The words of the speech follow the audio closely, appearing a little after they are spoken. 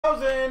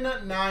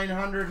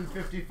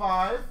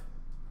1,955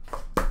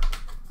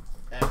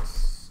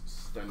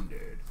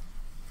 extended.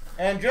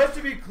 And just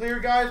to be clear,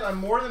 guys, I'm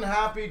more than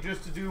happy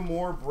just to do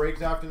more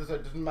breaks after this.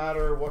 It doesn't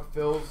matter what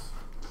fills.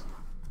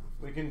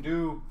 We can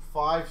do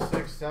 5,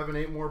 6, 7,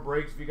 8 more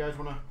breaks if you guys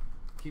want to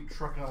keep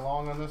trucking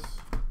along on this.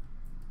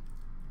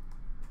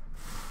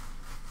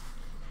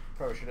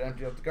 Probably should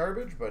empty out the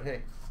garbage, but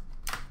hey,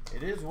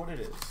 it is what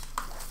it is.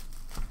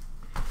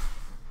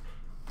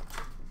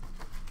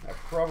 I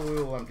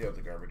probably will empty out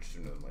the garbage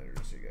sooner than later,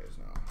 just so you guys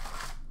know.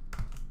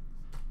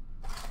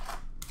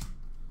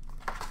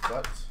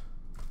 But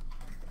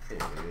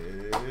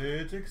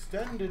it's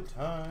extended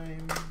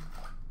time.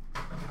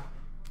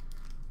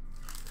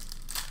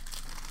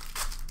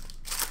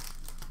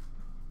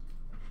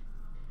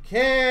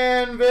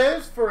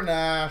 Canvas for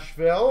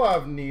Nashville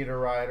of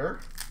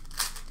Niederreiter.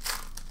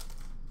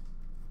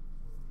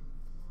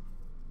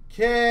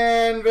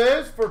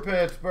 Canvas for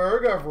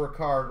Pittsburgh of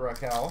Rickard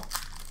Rakell.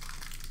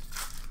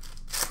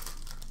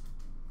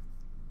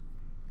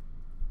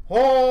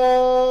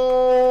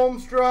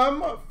 Holmstrom,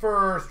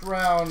 first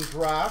round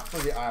draft for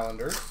the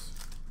Islanders.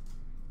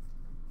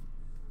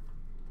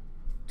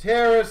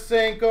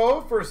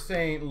 Tarasenko for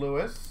St.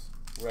 Louis,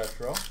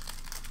 retro.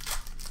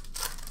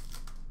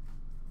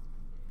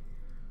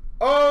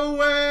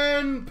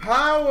 Owen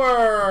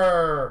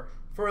Power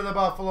for the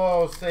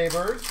Buffalo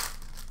Sabres,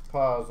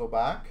 puzzle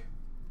back.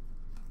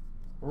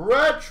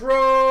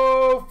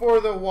 Retro for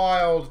the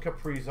Wild,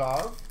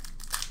 Kaprizov.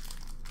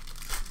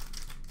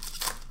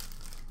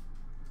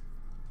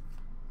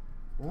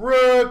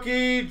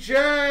 Rookie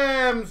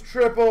Gems,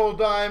 triple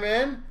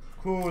diamond,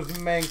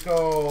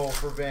 Kuzmenko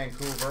for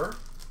Vancouver.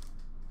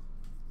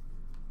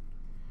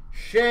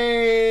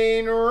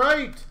 Shane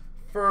Wright,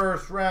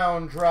 first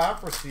round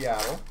draft for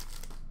Seattle.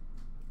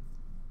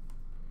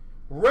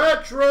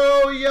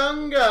 Retro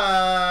Young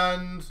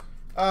Guns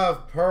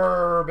of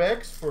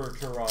Perbix for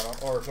Toronto,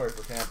 or sorry,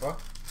 for Tampa.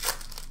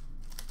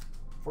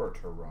 For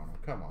Toronto,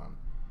 come on.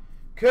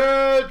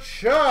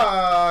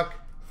 Kachuk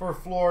for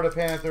Florida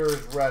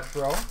Panthers,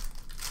 retro.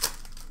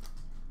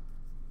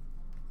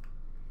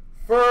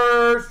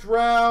 First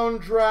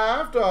round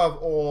draft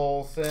of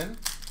Olsen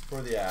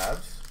for the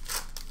Avs.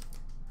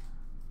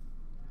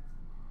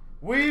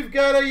 We've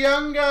got a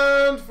Young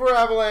Guns for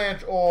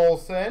Avalanche,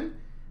 Olsen.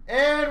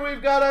 And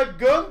we've got a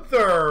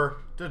Gunther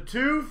to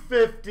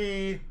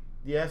 250,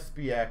 the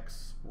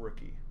SPX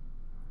rookie.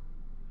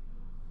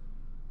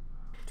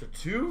 To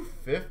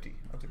 250.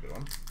 That's a good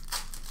one.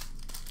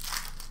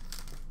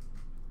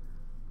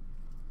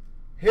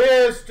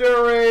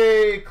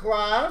 History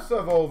class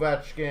of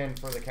Ovechkin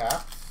for the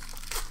Caps.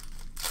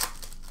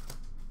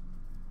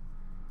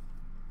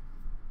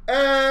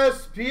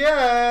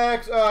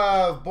 SPX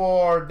of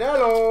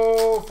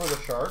Bordello for the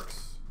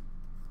Sharks.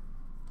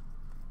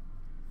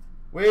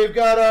 We've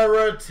got a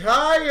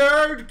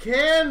retired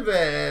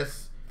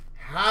canvas,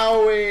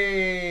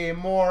 Howie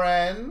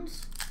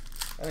Morens.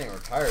 That ain't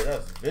retired,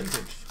 that's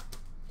vintage.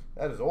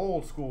 That is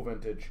old school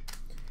vintage.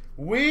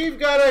 We've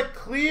got a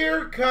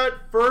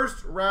clear-cut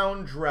first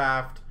round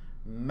draft,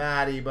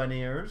 Matty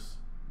Beniers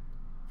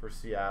for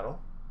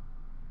Seattle.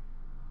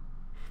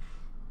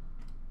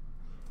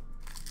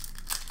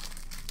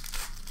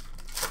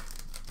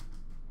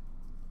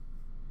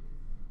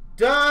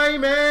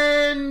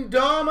 Diamond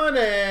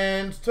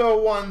Dominance to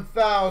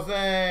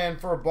 1,000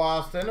 for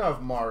Boston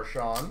of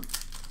Marchand.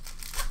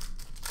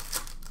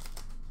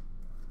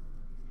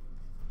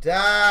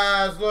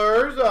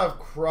 Dazzlers of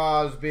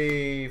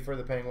Crosby for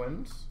the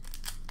Penguins.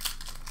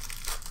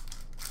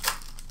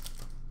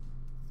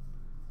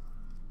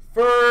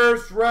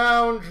 First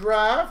round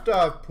draft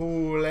of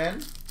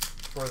Poulin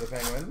for the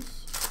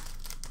Penguins.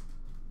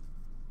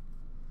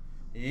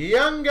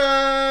 Young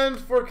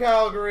Guns for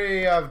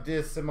Calgary of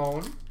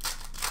DeSimone.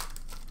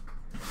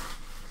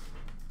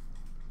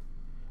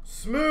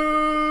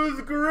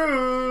 Smooth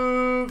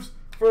Grooves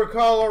for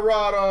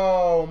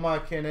Colorado,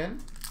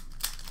 McKinnon.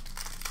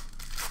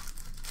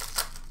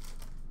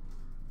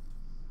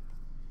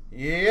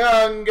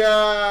 Young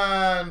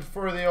Guns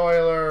for the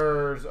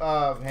Oilers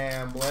of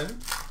Hamblin.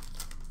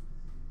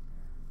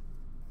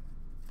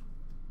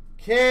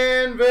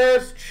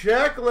 Canvas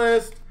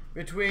checklist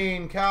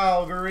between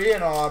Calgary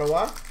and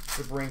Ottawa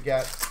to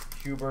Brinket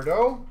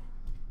Huberdeau.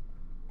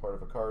 Part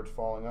of a card's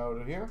falling out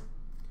of here.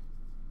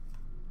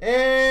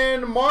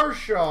 And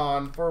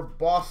Marchand for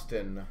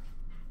Boston.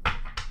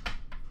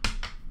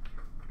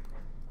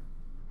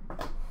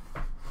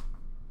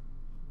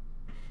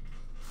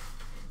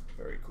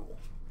 Very cool.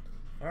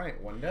 All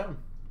right, one down.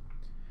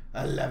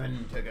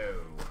 11 to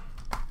go.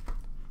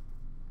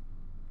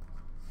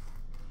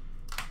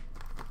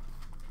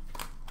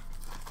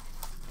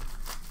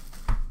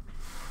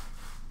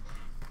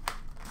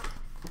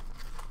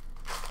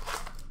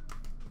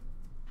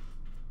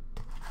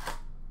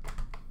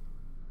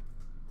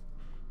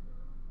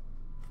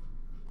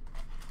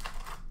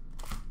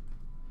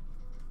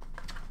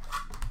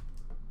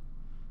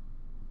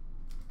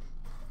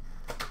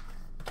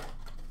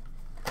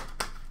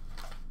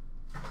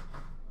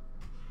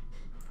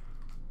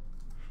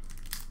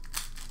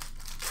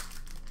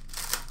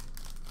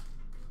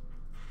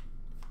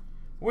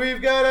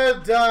 We've got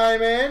a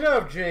diamond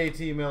of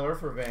JT Miller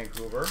for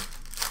Vancouver.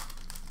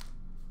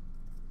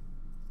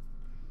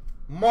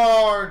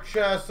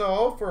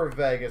 Marchesso for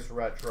Vegas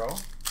Retro.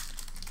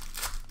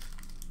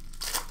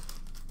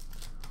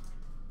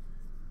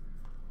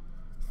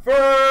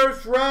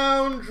 First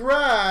round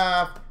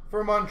draft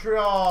for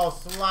Montreal,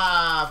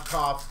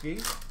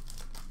 Slavkovsky.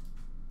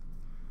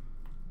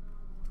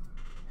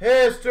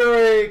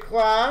 History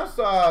class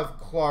of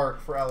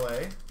Clark for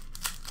LA.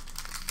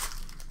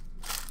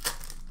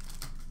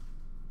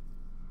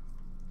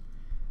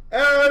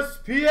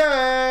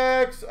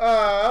 SPX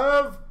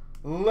of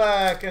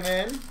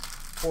Lehkonen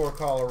for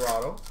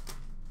Colorado.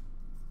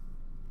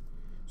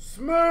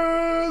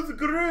 Smooth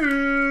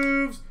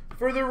Grooves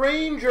for the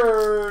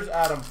Rangers,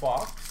 Adam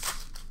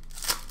Fox.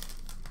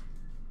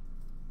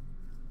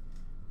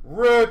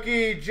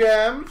 Rookie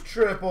Gems,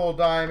 Triple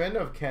Diamond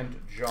of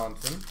Kent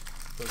Johnson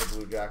for the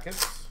Blue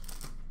Jackets.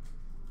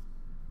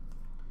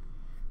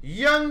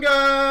 Young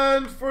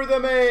Guns for the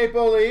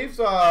Maple Leafs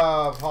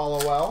of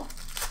Hollowell.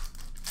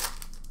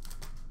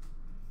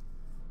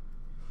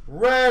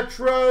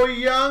 Retro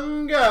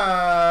Young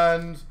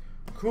Guns,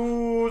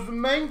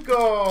 Kuzmenko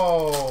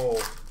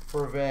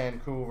for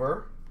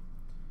Vancouver.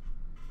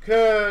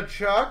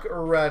 Kachuk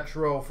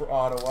Retro for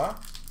Ottawa.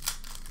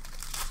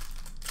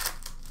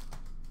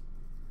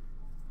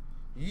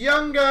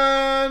 Young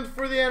Guns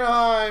for the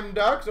Anaheim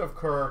Ducks of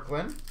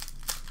Kirkland.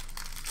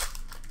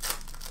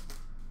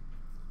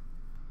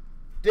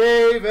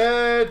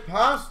 David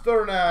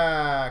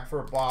Pasternak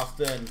for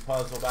Boston,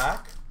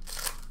 Puzzleback.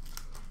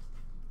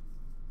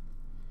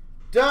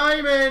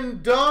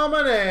 Diamond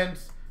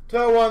Dominance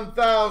to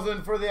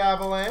 1,000 for the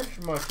Avalanche,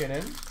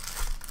 McKinnon.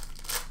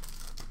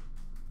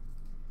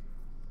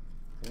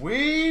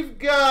 We've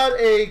got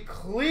a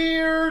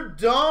clear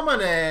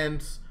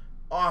dominance,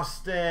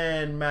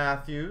 Austin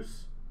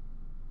Matthews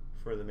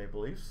for the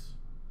Maple Leafs.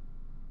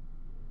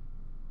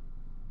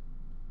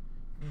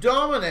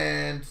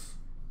 Dominance,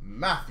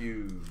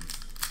 Matthews.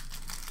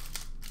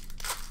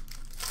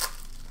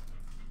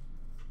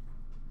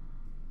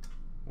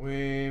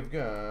 We've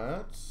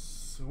got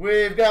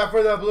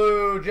for the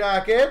Blue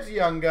Jackets,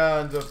 Young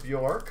Guns of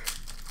Bjork.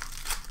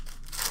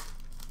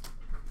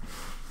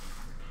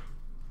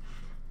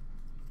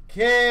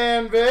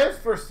 Canvas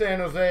for San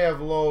Jose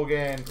of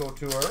Logan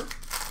Couture.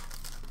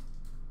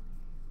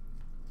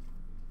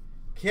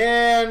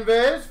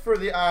 Canvas for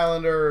the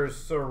Islanders,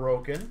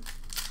 Sorokin.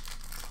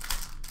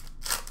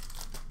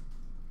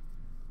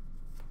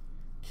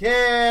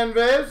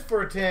 Canvas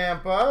for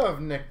Tampa of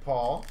Nick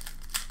Paul.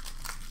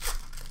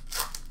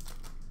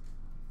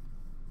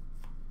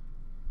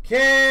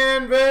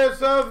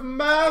 Canvas of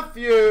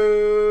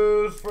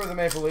Matthews for the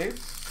Maple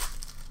Leafs.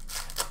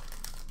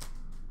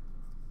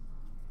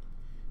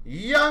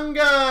 Young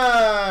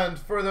Guns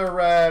for the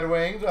Red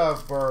Wings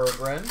of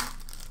Berggren.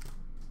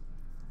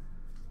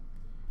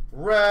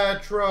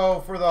 Retro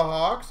for the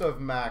Hawks of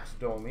Max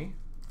Domi.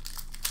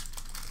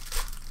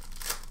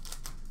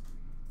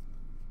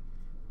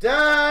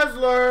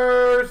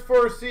 Dazzlers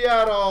for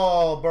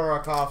Seattle,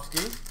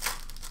 Burakovsky.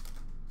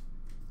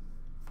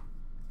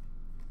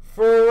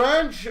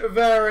 French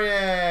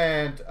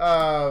variant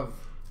of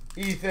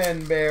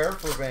Ethan Bear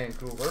for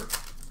Vancouver.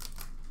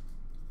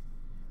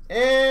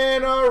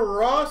 And a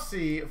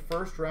Rossi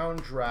first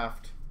round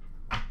draft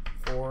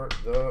for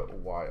the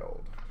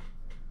Wild.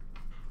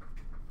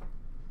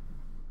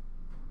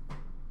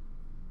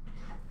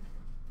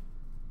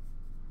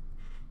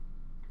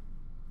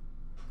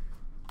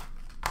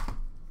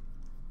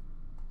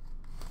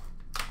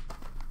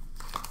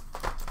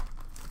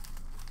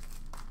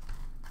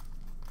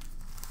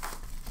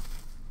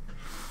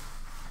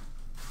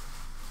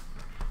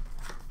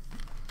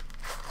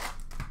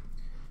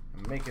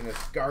 Making this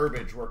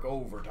garbage work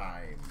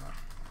overtime.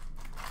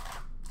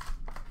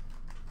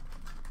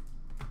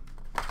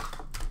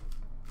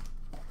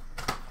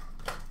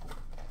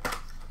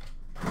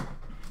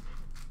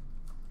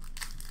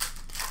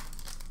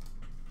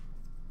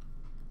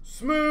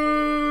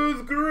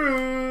 Smooth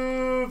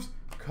Grooves,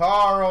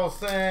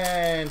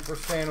 Carlson for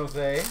San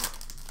Jose.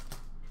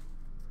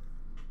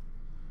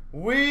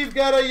 We've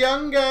got a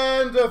Young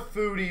Guns of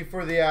Foodie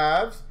for the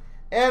Avs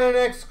and an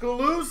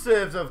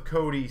exclusives of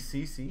Cody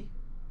Ceci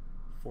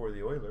for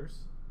the Oilers.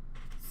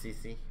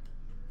 CC.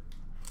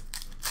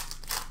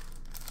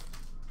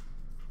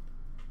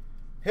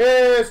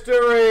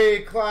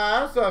 History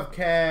class of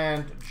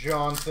Kent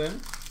Johnson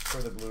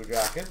for the Blue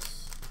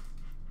Jackets.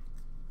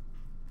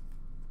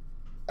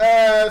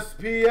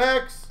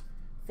 SPX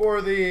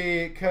for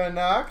the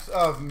Canucks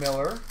of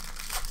Miller.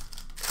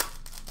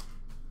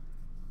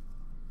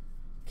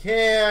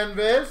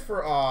 Canvas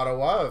for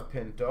Ottawa of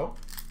Pinto.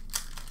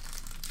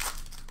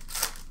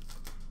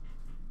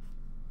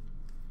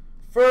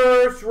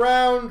 First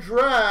round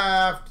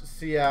draft,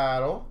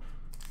 Seattle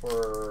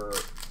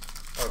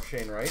of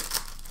Shane Wright.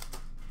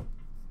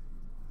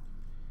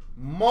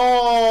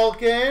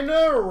 Malkin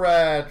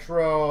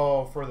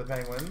retro for the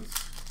Penguins.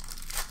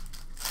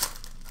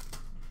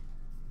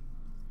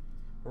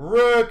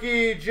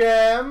 Rookie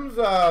gems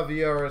of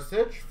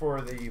Jurisic for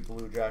the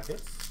Blue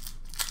Jackets.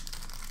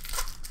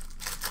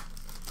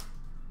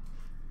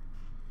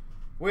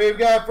 We've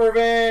got for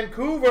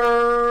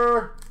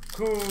Vancouver,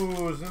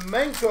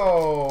 Kuzmenko.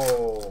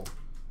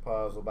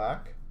 Puzzle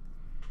back.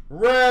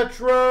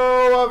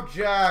 Retro of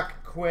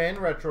Jack Quinn.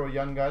 Retro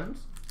Young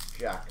Guns.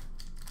 Jack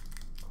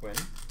Quinn.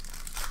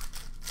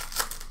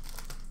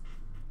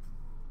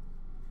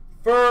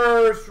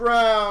 First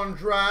round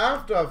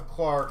draft of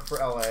Clark for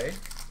LA.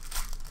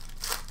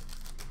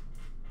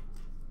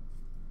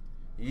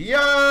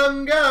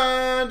 Young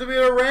Gun to be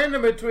a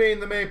random between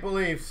the Maple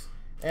Leafs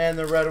and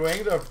the Red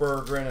Wings of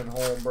Berggren and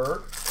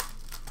Holmberg.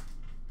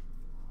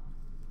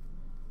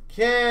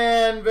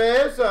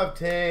 Canvas of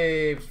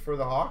Taves for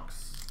the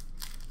Hawks.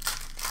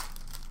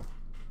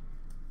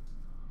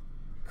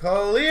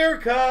 Clear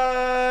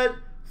cut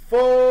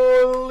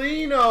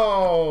Foligno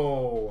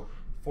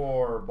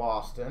for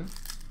Boston.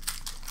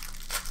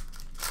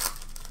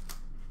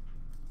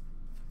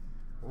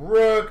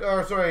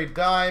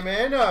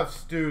 Diamond of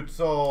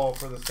Stutzel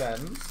for the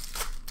Sens.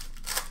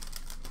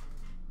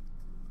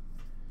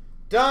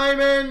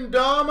 Diamond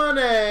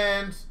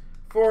Dominant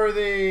for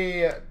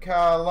the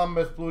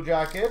Columbus Blue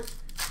Jackets,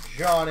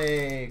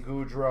 Johnny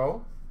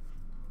Gaudreau.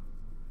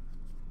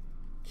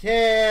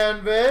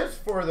 Canvas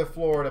for the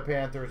Florida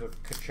Panthers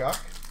of Tkachuk.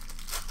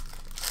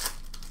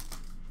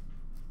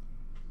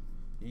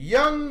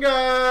 Young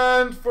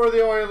Guns for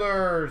the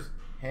Oilers,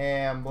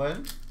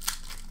 Hamblin.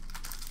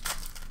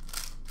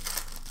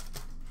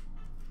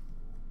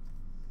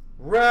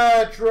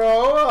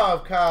 Retro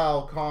of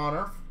Kyle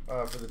Connor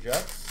for the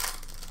Jets.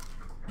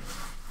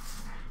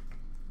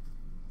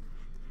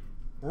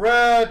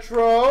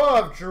 Retro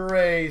of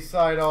Dre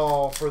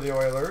Seidel for the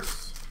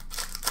Oilers.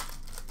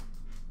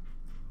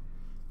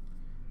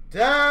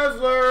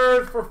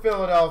 Dazzlers for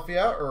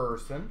Philadelphia,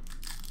 Urson.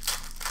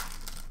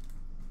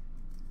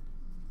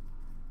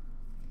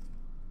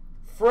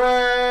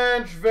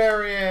 French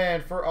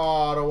variant for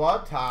Ottawa,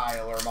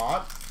 Tyler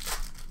Mott.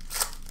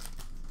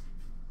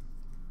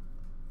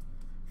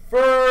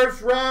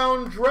 First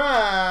round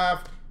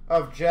draft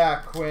of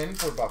Jack Quinn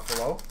for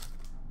Buffalo.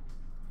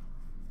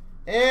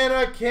 And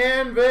a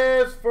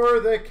canvas for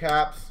the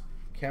Caps,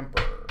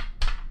 Kemper.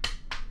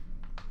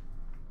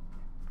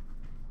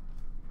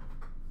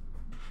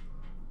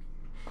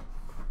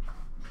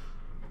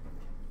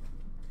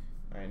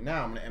 Alright,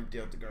 now I'm going to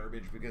empty out the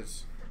garbage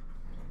because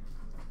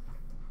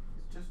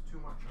it's just too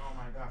much. Oh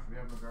my gosh, we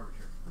have no garbage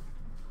here.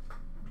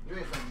 Do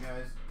something,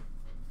 guys.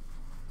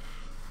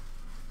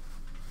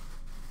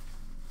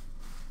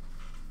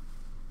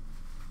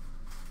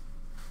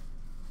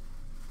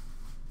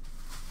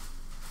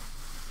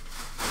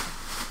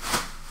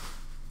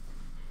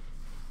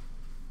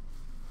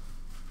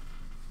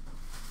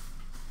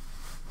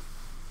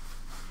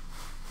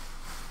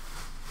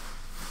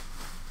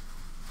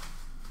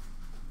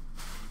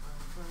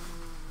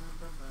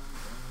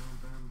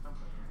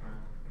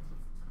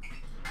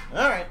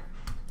 All right,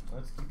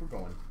 let's keep her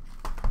going.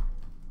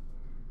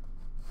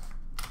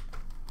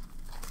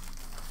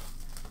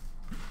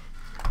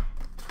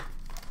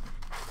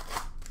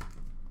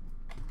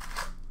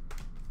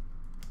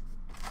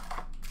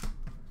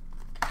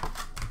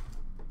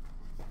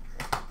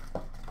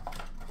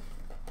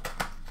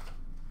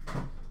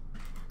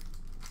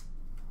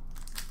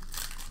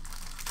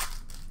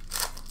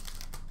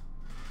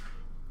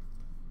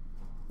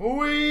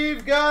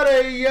 We've got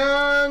a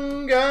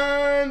Young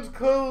Guns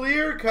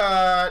clear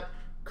cut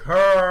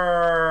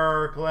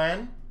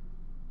Kirkland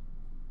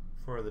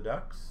for the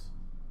Ducks.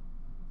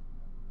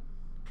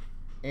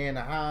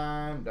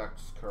 Anaheim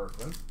Ducks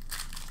Kirkland.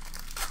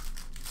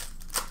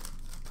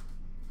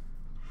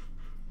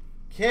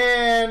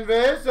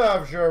 Canvas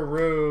of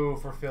Giroux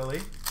for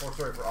Philly. Or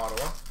sorry, for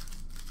Ottawa.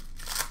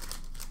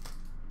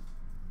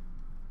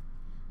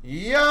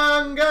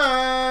 Young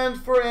Guns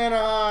for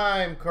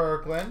Anaheim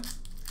Kirkland.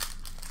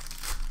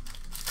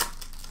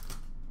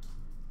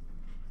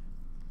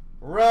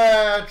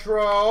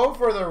 Retro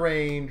for the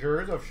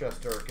Rangers of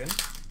Shesterkin.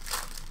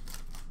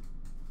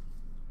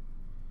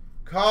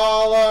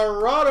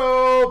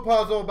 Colorado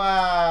puzzle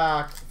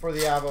back for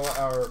the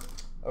Avalanche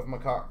of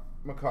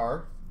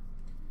Makar.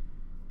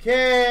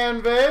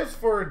 Canvas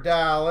for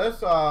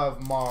Dallas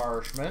of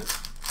Marshman.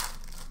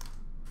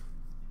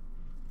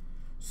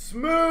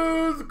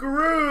 Smooth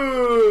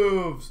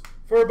Grooves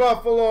for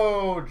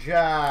Buffalo,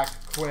 Jack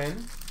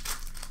Quinn.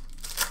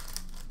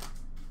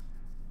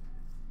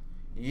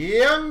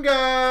 Young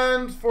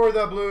Guns for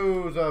the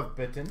Blues of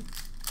Bitten.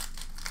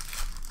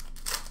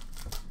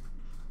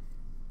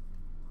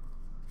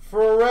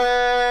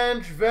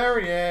 French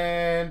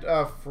variant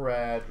of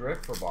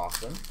Frederick for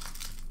Boston.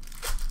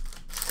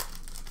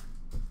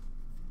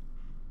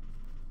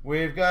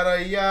 We've got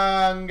a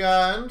Young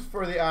Guns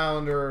for the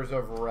Islanders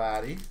of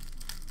Ratty.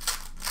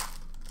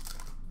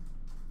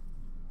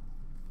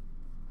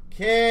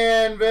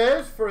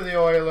 Canvas for the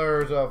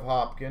Oilers of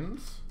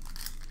Hopkins.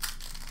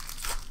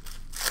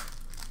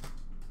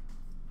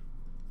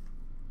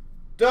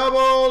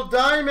 Double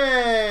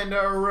Diamond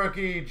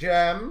Rookie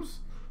Gems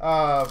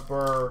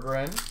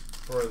Berggren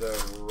for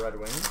the Red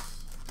Wings.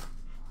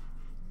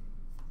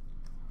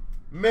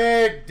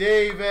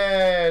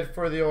 McDavid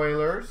for the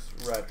Oilers,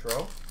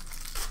 retro.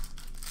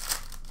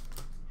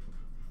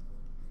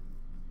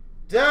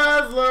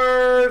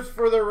 Dazzlers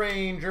for the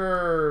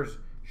Rangers,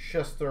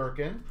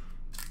 Shesterkin.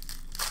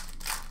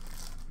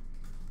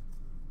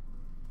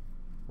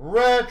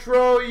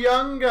 Retro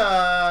Young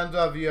Guns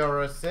of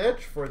Jurisic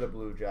for the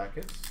Blue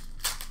Jackets.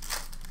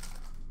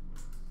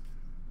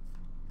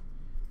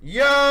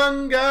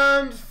 Young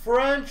Guns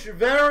French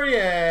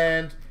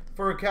variant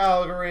for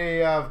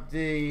Calgary of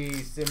D.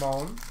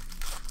 Simone.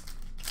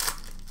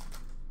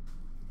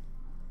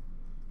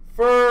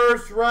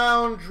 First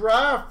round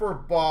draft for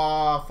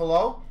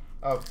Buffalo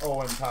of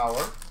Owen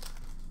Power.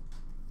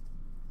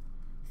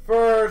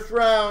 First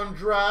round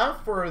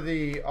draft for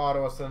the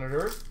Ottawa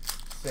Senators,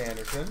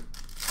 Sanderson.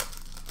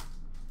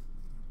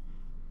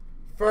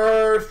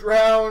 First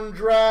round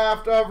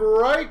draft of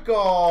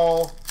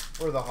Reichel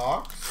for the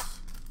Hawks.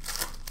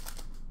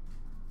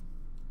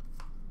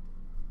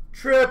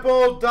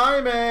 Triple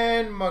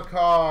Diamond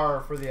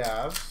Makar for the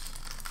Avs.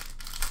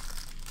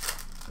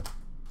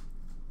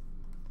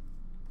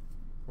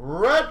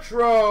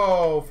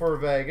 Retro for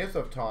Vegas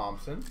of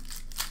Thompson.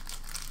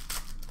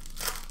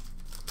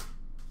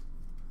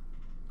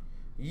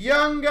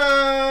 Young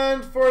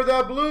Guns for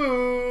the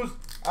Blues,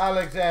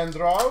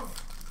 Alexandrov.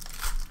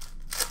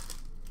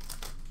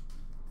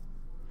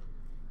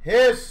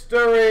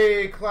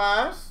 History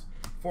Class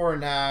for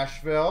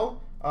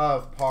Nashville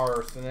of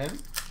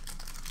Parsonen.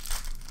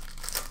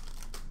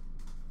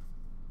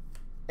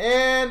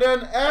 And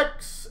an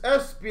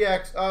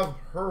SPX of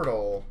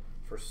Hurdle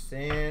for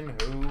San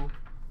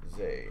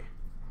Jose.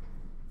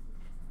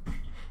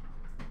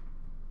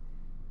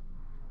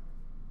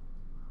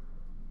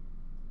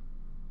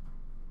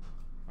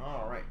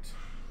 All right.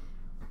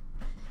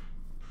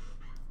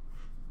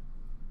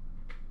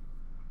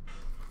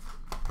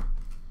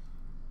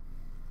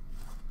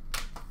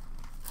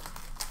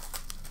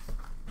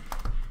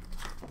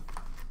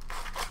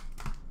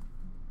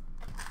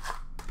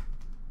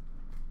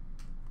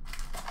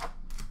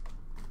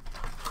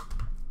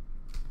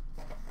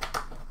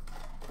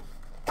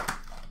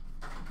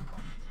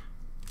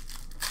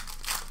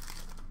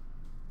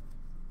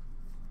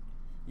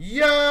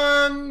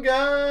 Young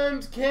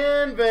Guns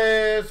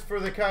Canvas for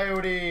the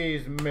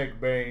Coyotes,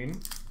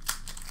 McBain.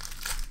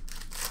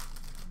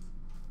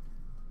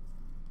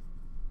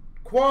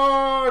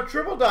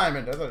 Triple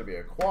Diamond. I thought it'd be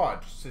a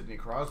quad. Sidney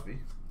Crosby.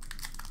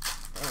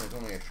 Oh, it's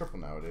only a triple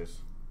nowadays.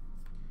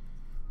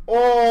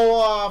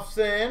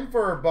 Olofsson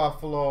for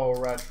Buffalo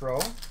Retro.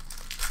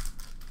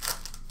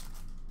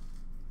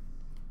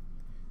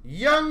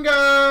 Young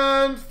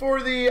Guns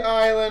for the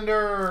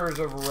Islanders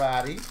of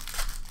Ratty.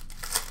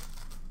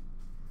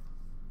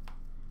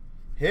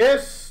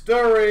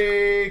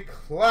 History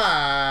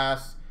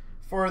Class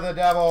for the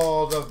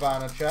Devils of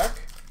Vanacek.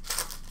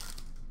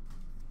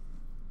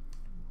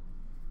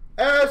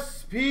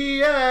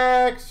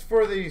 SPX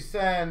for the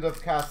Sens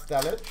of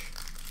Kastelich.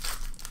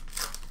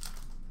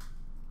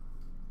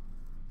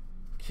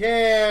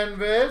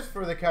 Canvas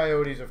for the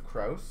Coyotes of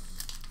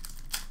Krause.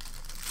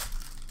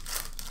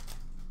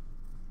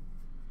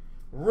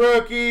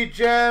 Rookie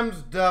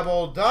Gems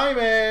Double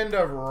Diamond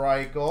of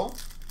Reichel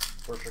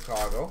for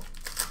Chicago.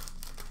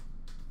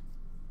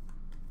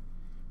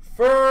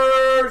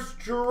 First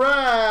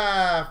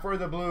draft for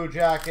the Blue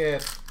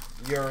Jackets,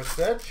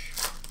 Jurisic.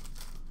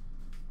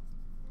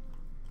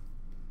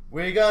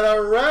 We got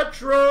a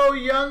retro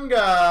Young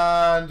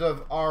Guns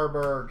of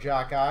Arbor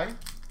Jackeye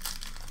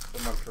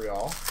for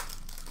Montreal.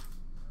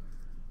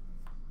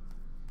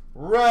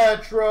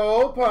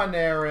 Retro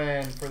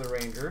Panarin for the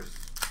Rangers.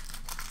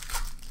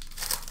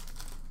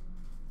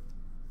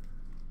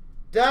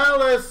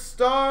 Dallas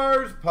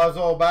Stars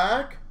puzzle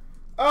back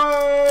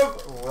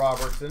of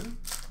Robertson.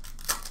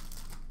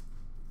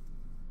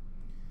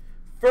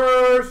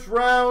 First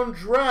round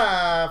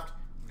draft,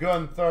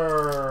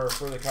 Gunther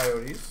for the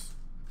Coyotes.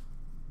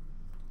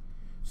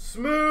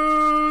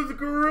 Smooth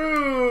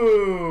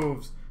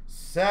Grooves,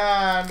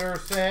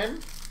 Sanderson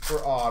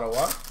for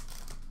Ottawa.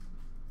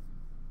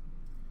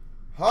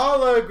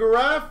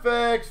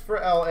 Holographics for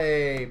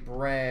LA,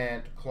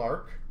 Brant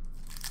Clark.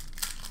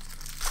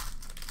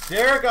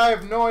 Derek, I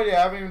have no idea.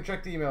 I haven't even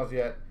checked the emails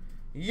yet.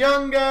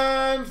 Young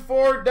Guns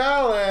for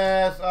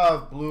Dallas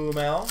of Blue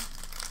Mel.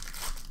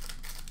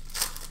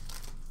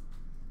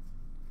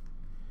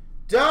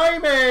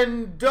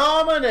 Diamond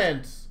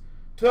Dominance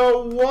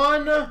to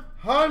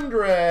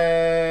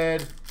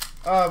 100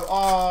 of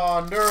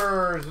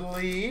Anders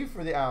Lee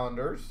for the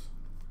Islanders.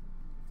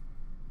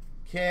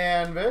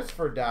 Canvas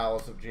for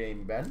Dallas of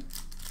Jamie Benn.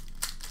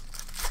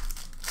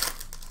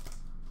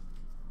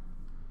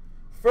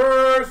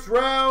 First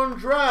round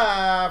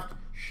draft,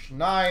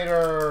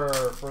 Schneider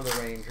for the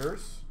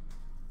Rangers.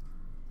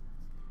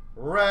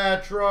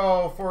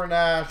 Retro for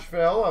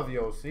Nashville of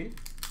Yossi.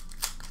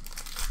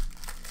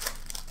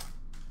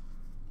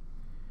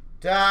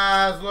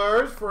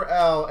 Dazzlers for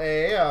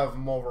LA of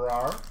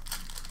Moverar.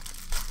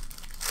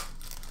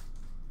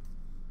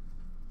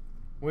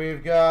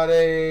 We've got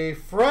a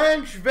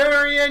French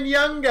variant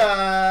Young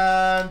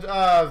Guns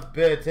of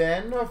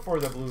Bitten for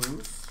the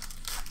Blues.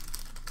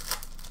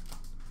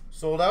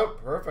 Sold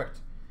out. Perfect.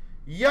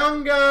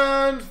 Young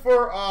Guns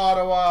for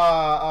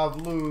Ottawa of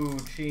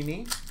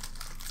Lucchini.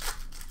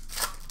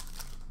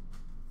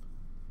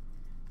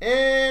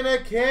 And a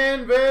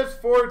canvas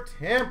for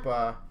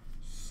Tampa,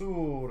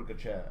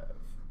 Surgachev.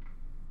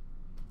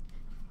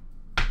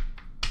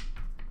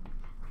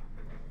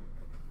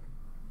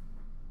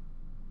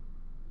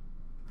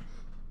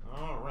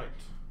 All right.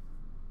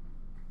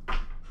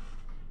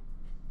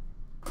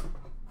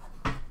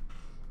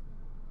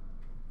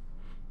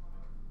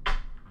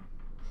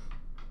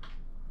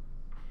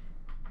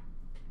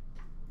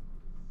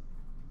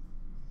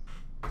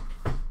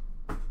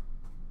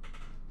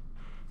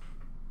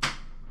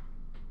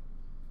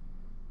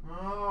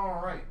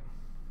 All right.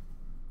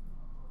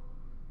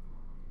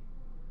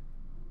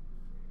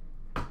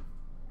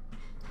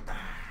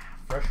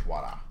 Fresh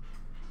water.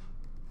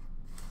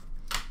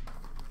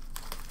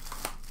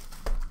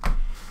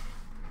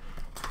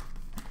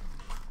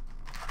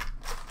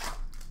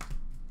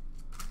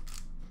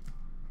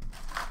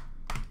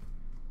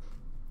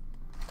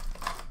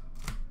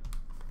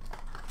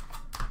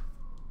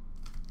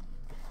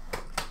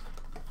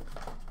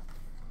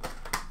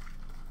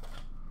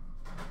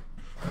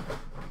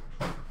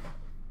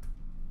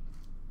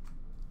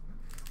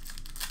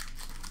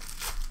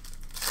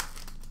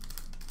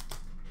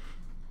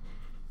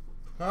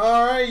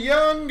 All right,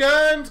 Young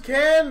Guns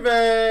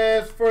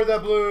canvas for the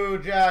Blue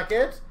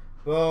Jackets,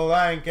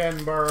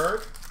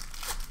 Blankenberg.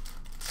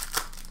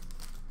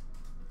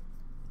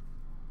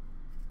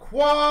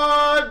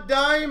 Quad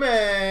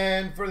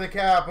Diamond for the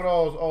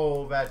Capitals,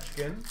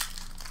 Ovechkin.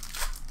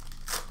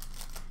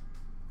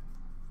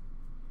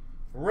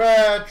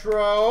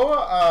 Retro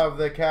of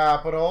the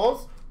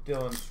Capitals,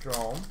 Dylan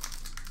Strome.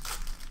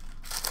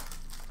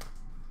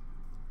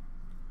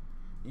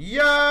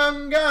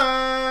 Young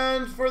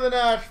Guns for the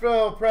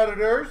Nashville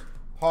Predators,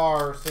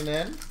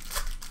 Parsonen.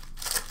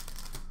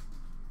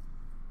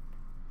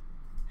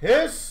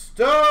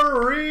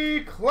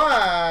 History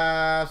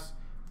class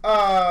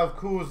of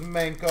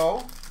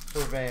Kuzmenko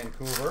for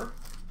Vancouver.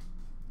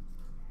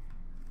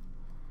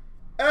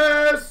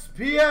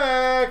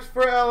 SPX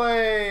for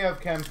LA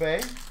of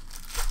Kempe.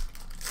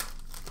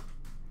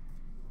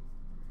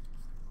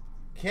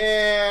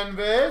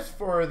 Canvas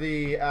for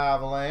the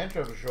Avalanche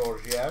of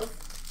Georgiev.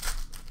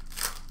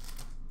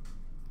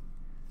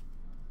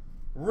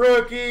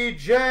 Rookie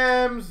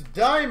Gems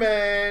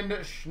Diamond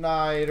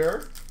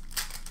Schneider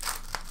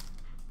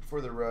for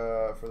the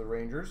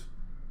Rangers.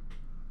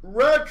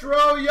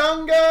 Retro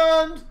Young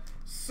Guns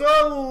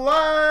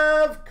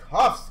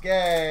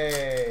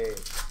Slavkovsky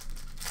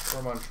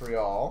for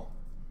Montreal.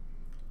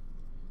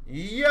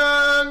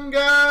 Young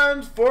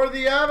Guns for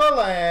the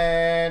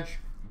Avalanche,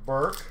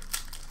 Burke.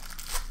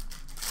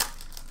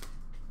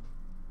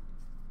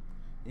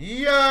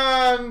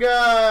 Young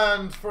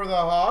Guns for the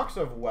Hawks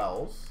of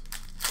Wells.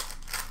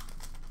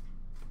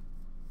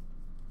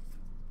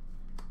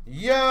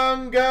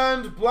 Young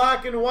Guns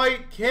black and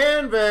white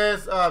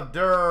canvas of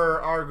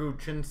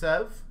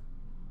Arguchintsev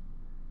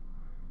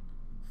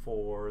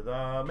for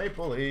the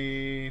Maple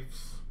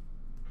Leafs.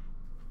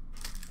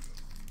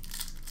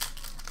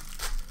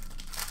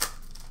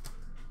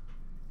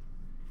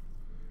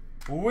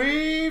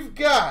 We've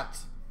got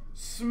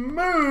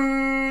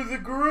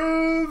Smooth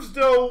Grooves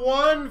to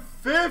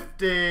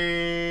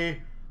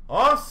 150,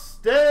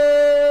 Austin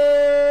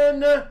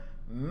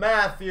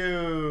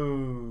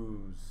Matthews.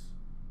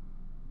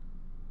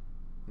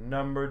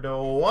 Number to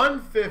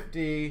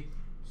 150,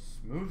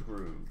 Smooth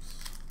Grooves.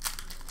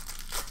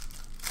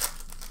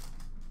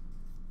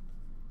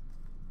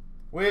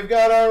 We've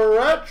got a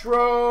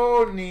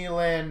retro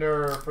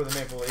Nylander for the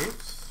Maple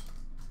Leafs.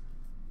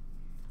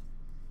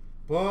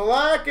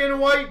 Black and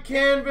white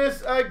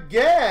canvas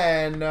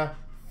again,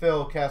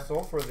 Phil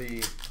Kessel for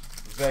the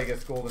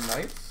Vegas Golden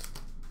Knights.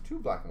 2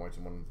 black and whites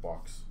in one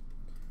box.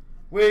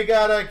 We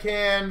got a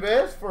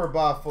canvas for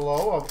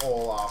Buffalo of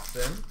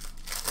Olofsson.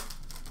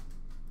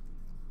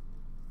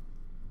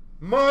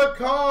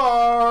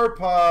 Makar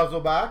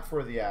Puzzleback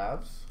for the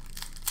Avs.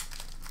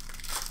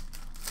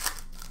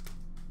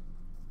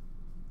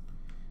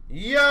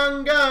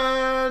 Young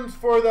Guns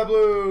for the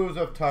Blues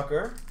of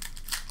Tucker.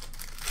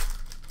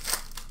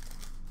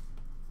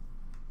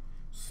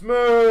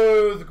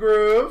 Smooth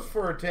Grooves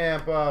for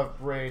Tampa of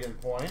Braden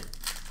Point.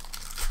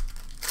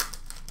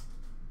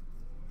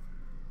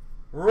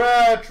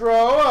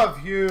 Retro of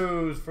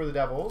Hughes for the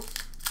Devils.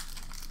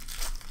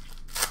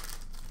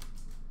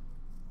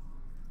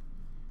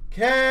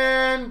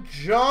 Ken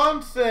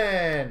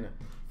Johnson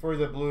for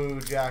the Blue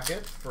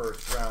Jackets,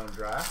 first round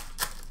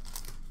draft.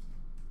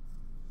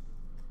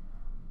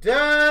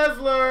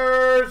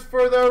 Dazzlers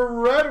for the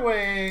Red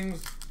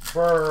Wings,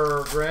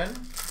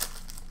 Berggren.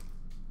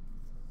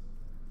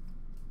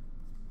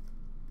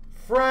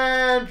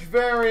 French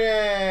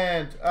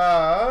variant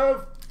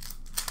of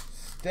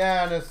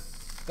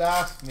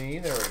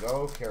Stastny, there we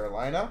go,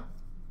 Carolina.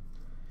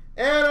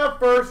 And a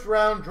first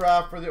round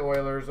draft for the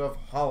Oilers of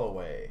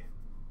Holloway.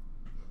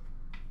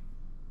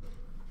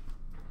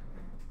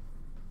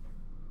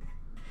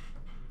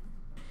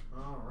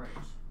 All right.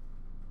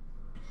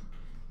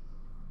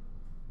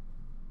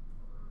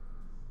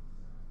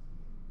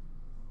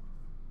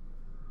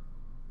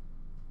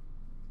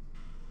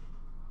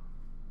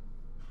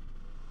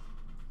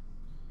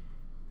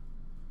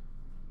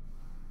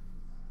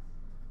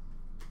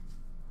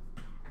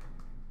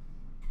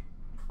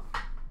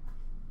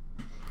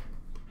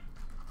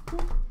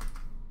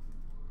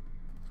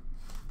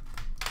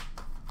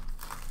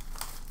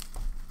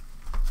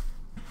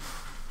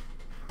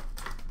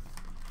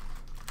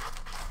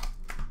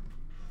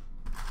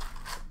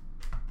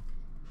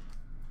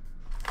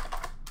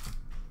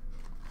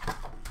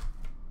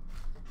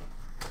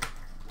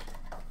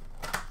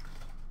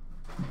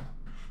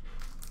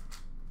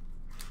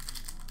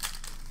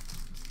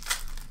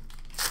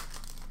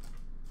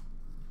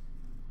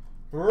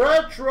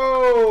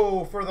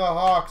 Retro for the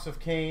Hawks of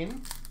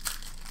Kane.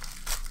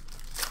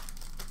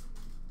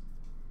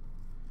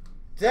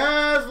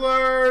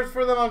 Dazzlers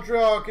for the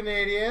Montreal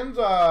Canadiens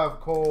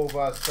of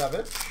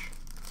Kovacevic.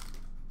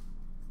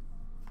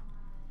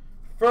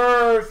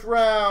 First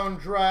round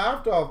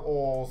draft of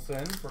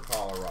Olsen for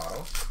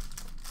Colorado.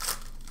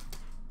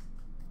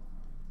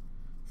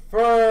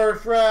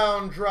 First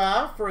round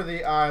draft for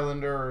the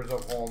Islanders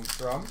of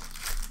Holmstrom.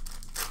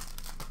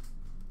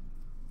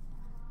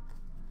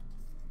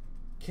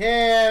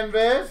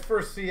 Canvas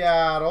for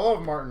Seattle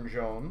of Martin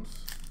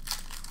Jones.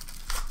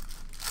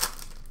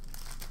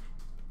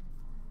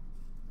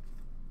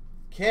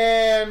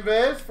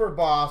 Canvas for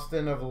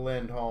Boston of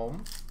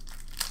Lindholm.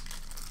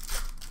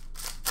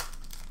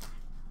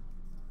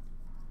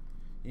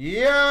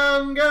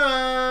 Young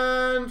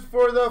Guns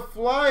for the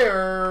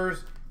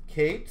Flyers.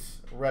 Cates.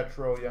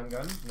 Retro Young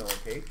Guns. Noah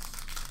Cates.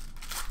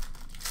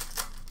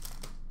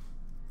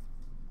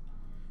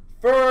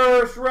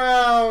 First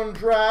round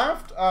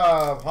draft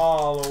of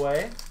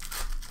Holloway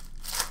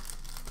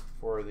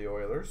for the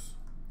Oilers.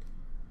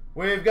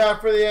 We've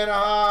got for the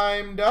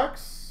Anaheim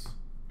Ducks,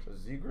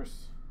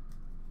 Zegras,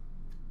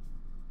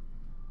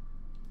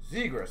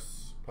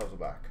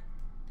 puzzleback.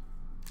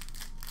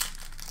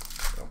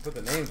 Don't put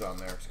the names on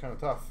there, it's kind of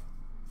tough.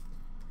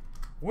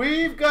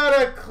 We've got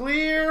a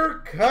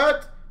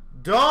clear-cut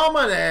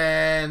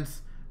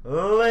dominance.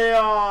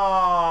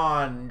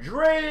 Leon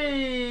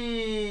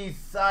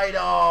Draisaitl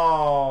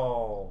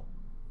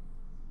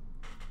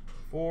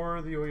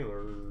for the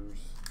Oilers.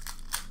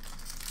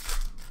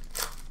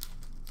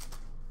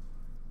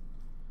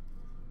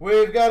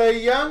 We've got a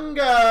Young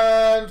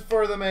Guns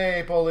for the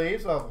Maple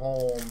Leafs of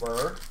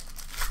Holmberg.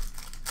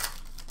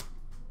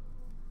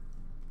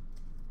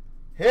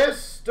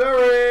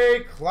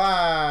 History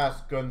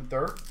Class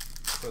Gunther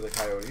for the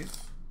Coyotes.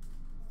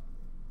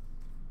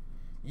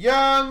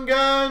 Young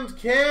Guns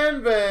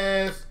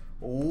Canvas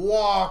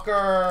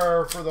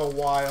Walker for the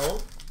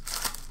Wild.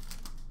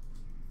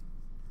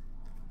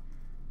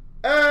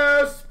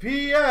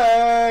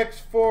 SPX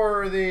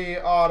for the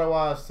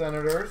Ottawa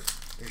Senators,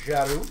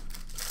 Giroux.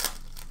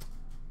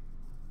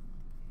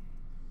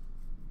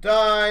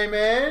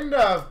 Diamond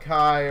of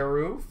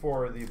Kyrou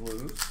for the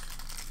Blues.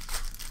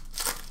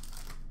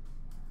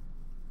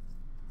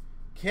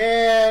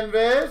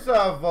 Canvas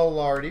of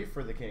Velarde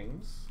for the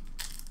Kings.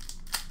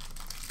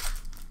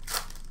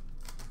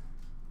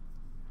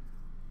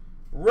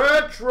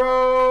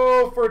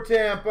 Retro for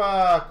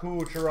Tampa,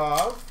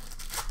 Kucherov.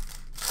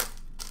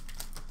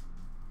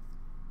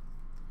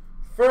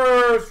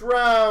 First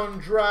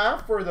round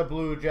draft for the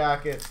Blue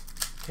Jackets,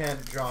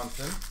 Kent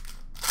Johnson.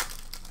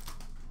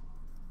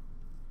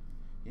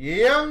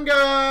 Young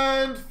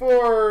Guns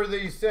for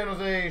the San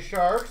Jose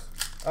Sharks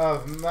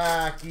of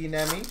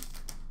Makinemi.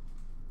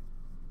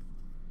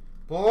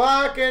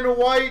 Black and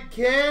white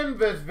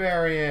canvas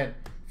variant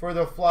for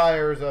the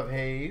Flyers of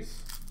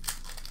Hayes.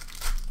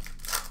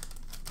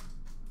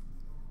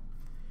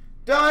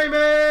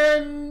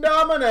 Diamond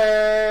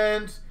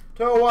Dominance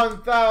to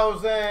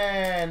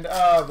 1,000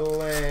 of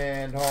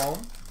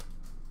Lindholm.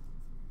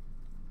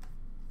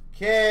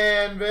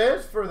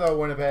 Canvas for the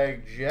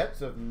Winnipeg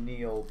Jets of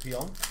Neil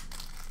Pionk.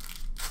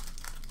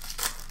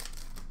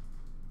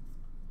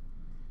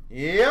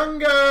 Young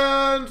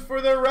Guns for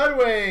the Red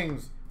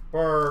Wings,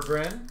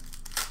 Berggren.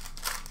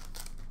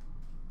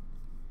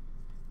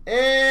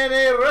 And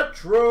a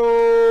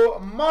Retro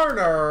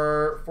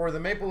Marner for the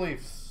Maple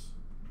Leafs.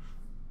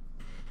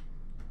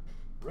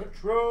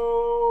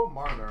 Retro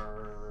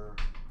Marner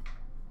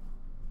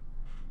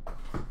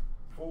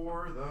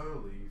for the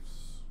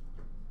Leafs.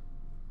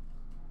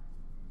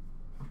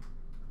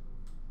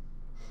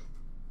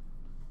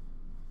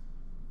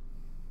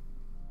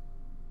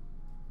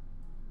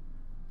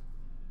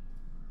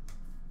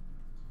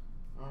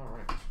 All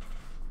right.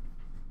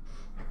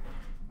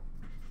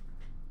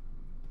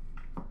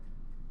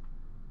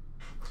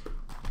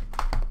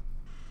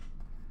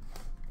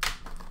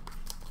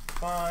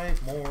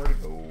 Five more to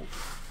go.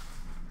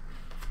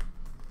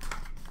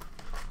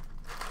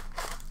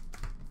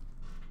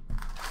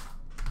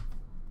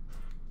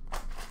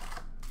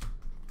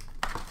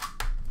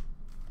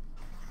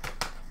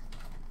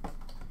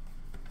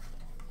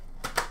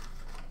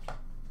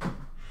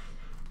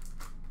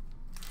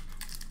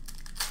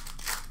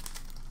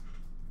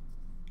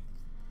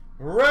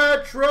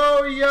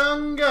 Retro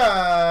Young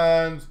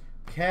Guns,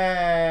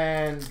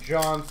 Ken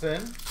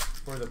Johnson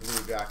for the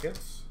Blue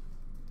Jackets.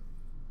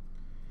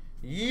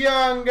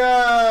 Young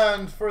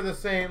Guns for the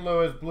St.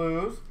 Louis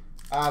Blues,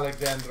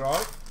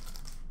 Alexandrov.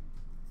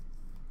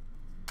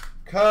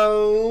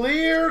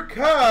 Clear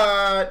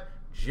Cut,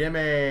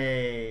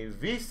 Jimmy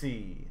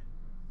Vesey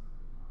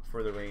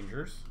for the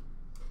Rangers.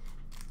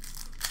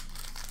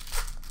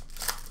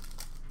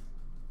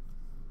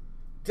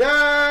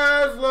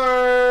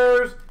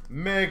 Dazzlers,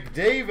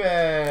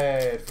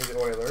 McDavid for the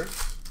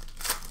Oilers.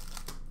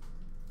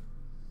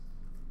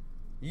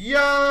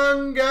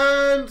 Young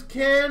Guns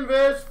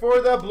Canvas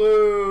for the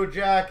Blue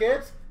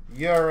Jackets,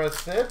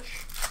 Jurisic.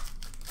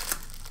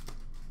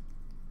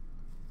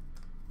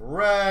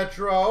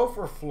 Retro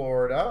for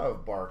Florida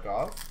of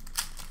Barkov.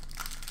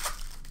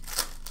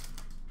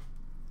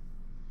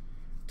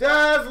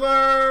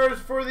 Dazzlers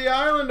for the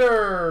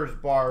Islanders,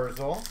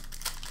 Barzal.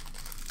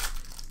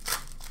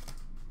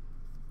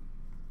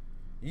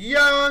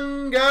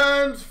 Young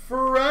Guns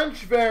French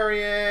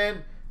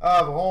variant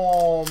of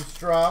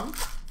Holmstrom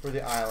for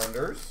the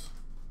Islanders.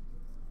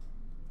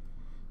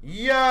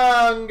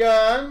 Young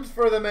Guns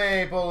for the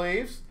Maple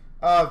Leafs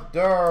of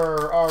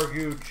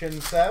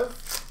Arguchintsev.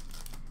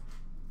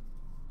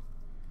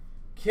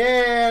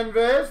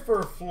 Canvas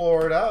for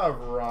Florida of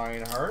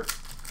Reinhardt.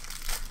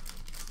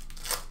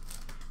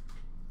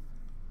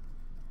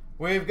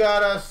 We've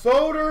got a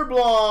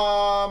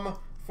Soderblom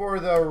for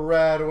the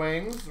Red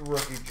Wings,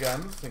 rookie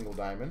gems, single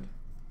diamond.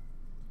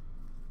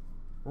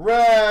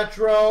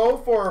 Retro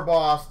for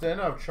Boston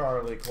of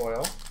Charlie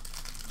Coyle.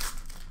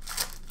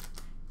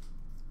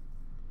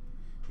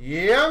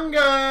 Young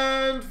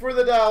Guns for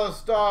the Dallas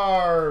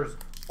Stars,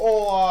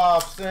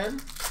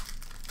 Olofsson.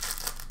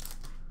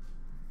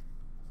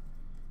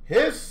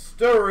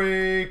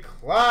 History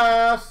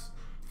Class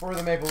for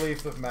the Maple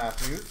Leafs of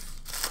Matthews.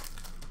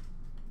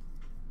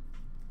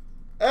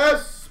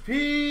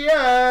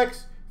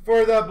 SPX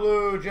for the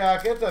Blue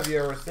Jackets of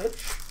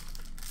Jurisic.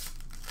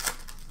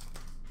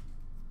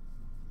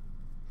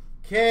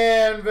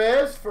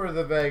 Canvas for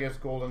the Vegas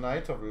Golden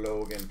Knights of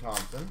Logan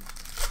Thompson.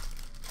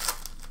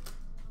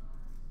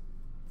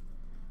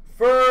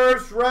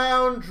 First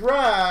round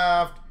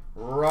draft,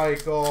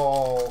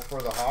 Reichel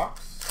for the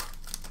Hawks.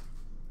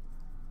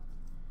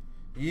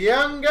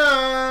 Young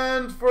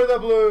Guns for the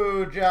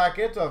Blue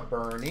Jackets of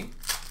Bernie.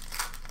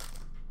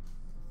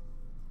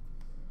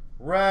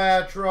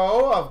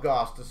 Retro of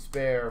Goss to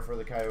Spare for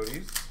the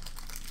Coyotes.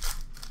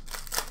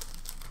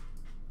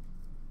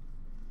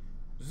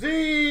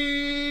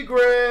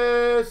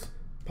 Zegras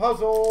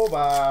Puzzle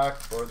Back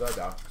for the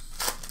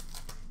Ducks.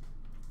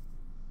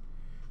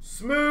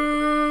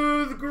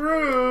 Smooth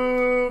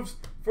Grooves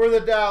for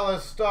the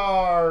Dallas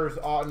Stars,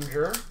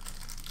 Ottinger.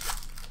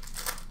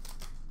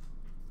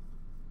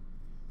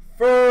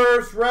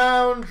 First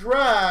round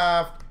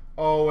draft,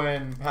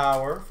 Owen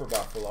Power for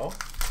Buffalo.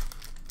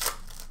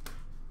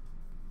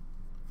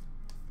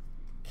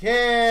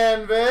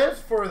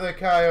 Canvas for the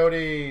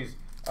Coyotes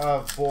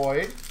of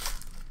Boyd.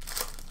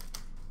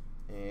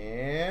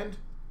 And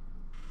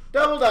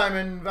double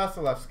diamond,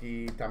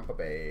 Vasilevsky, Tampa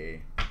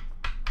Bay.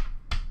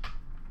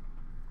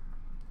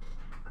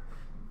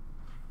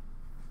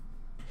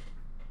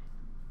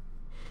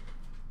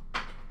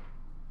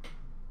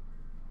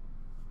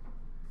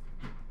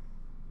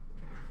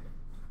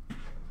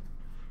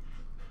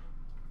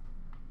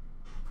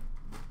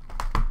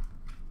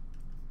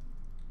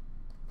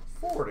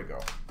 Four to go.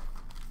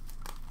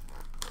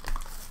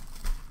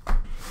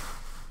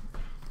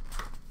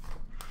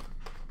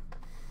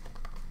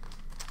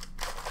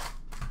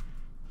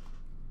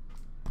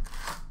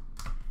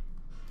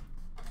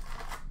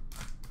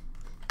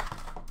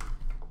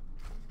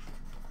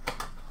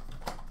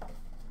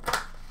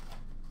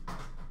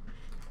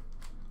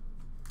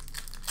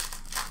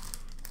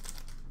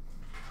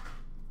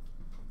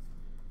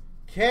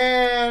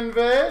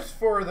 Canvas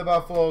for the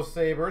Buffalo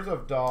Sabres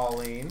of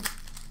Darlene.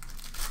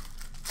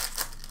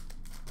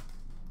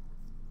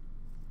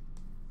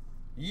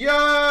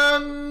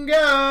 Young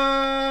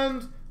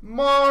Guns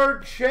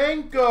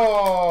Marchenko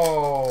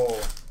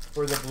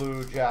for the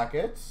Blue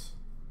Jackets.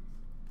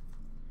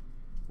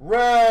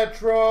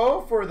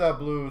 Retro for the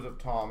Blues of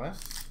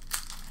Thomas.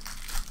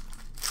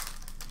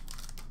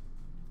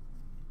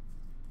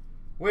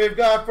 We've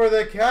got for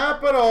the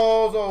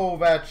Capitals,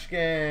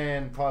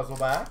 Ovechkin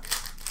Puzzleback.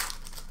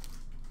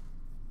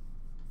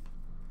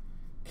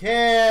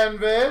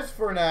 Canvas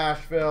for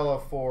Nashville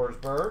of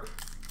Forsberg.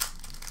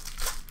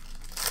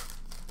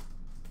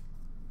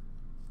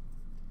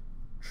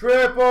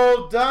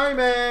 Triple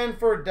diamond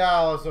for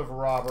Dallas of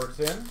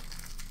Robertson.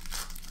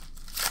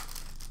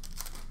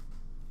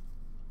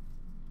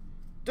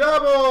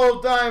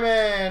 Double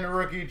diamond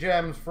rookie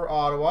gems for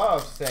Ottawa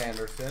of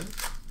Sanderson.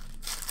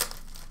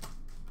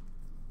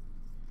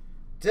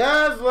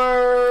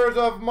 Dazzlers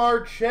of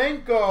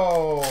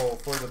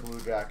Marchenko for the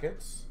Blue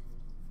Jackets.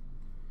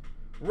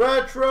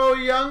 Retro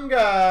Young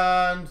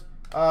Guns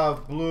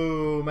of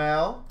Blue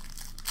Mel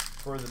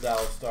for the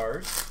Dallas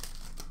Stars.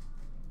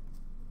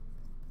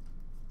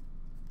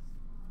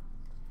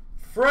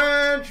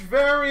 French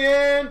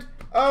variant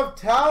of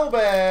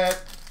Talbot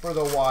for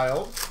the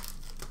Wild.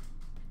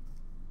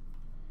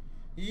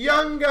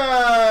 Young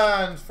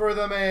Guns for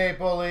the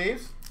Maple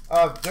Leafs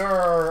of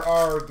Der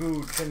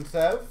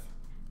Arguchintsev.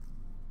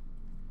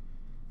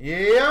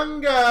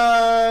 Young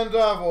Guns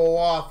of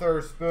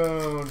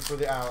Wotherspoon for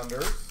the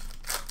Islanders.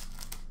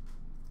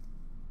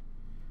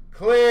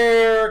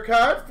 Clear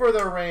Cut for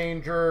the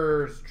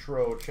Rangers,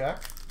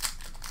 Trocheck.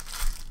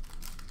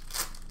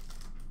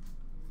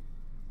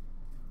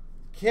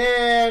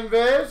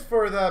 Canvas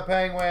for the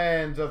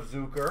Penguins of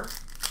Zucker.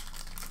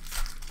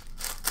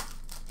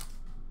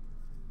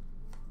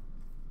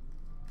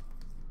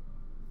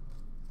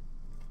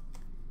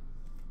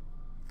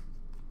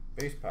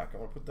 Base pack. I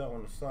want to put that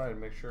one aside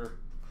and make sure.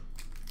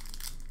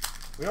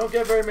 We don't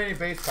get very many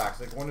base packs,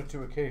 like 1 to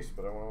 2 a case,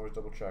 but I want to always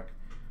double check.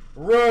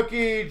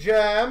 Rookie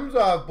Gems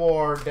of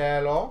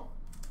Bordello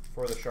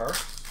for the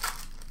Sharks.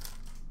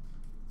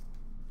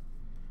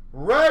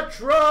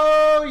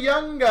 Retro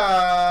Young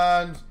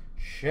Guns,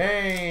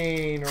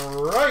 Shane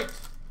Wright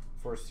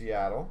for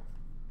Seattle.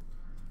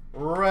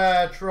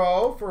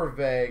 Retro for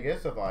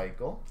Vegas of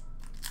Eichel.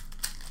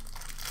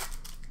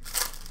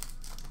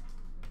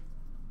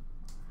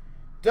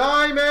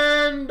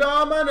 Diamond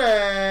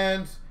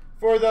Dominance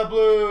for the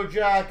Blue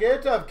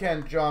Jackets of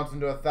Kent Johnson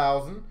to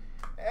 1,000.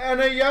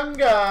 And a Young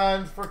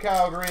Guns for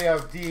Calgary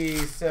of D.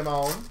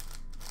 Simone.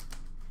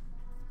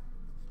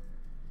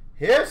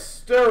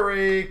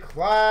 History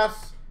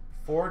Class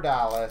for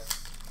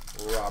Dallas,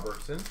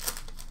 Robertson.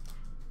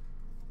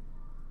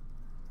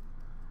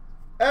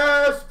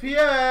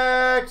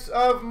 SPX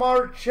of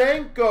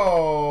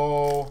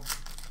Marchenko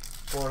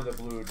for the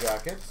Blue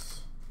Jackets.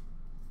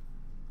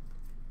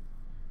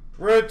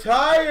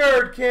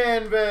 Retired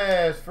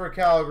Canvas for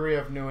Calgary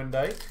of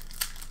Nieuwendyk.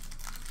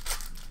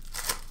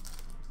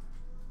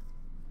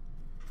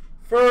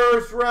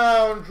 First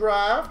round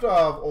draft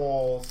of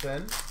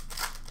Olsen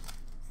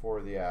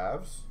for the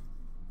Avs.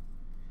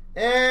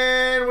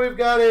 And we've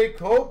got a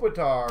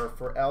Kopitar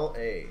for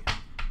LA.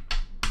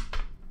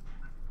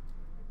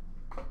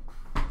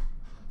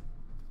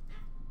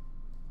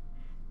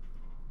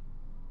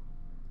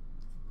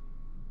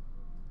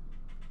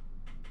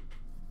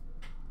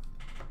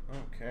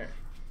 Okay.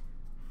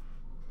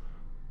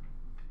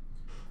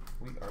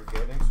 We are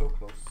getting so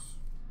close.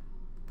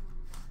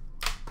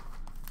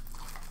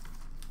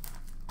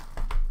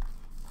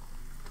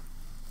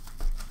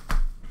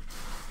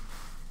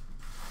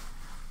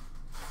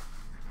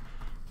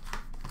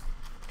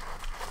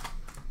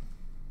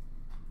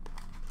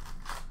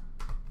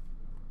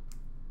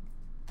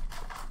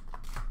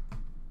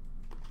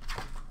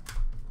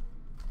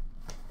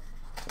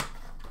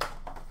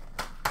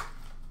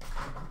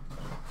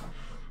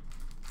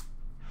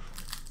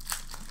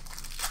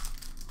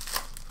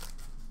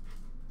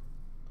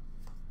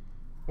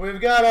 We've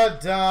got a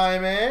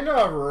diamond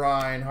of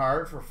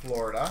Reinhardt for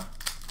Florida.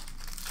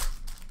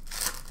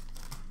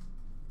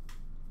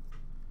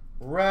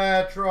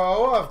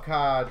 Retro of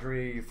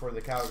Kadri for the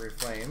Calgary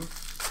Flames.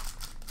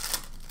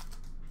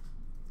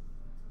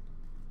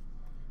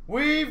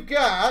 We've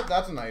got,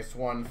 that's a nice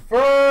one,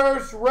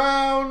 first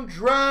round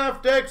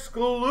draft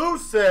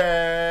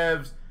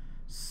exclusives.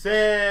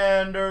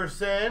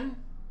 Sanderson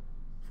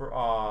for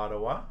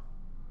Ottawa.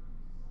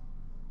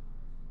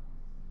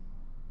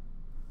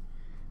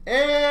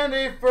 And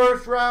a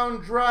first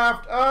round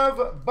draft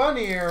of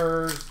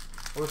Bunniers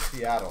for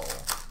Seattle.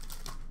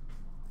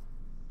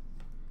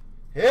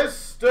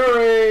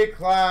 History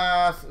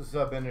Class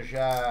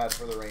Zibanejad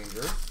for the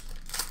Rangers.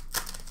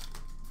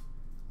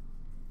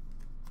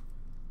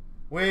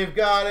 We've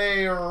got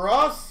a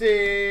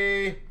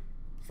Rossi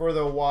for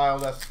the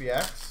Wild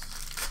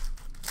SPX.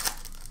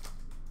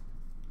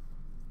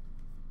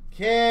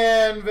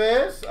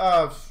 Canvas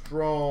of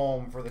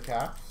Strome for the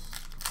Caps.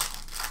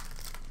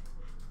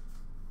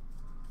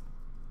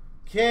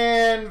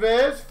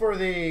 Canvas for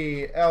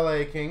the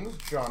LA Kings,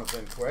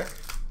 Jonathan Quick.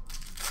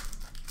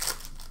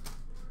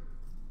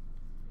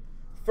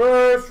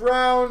 First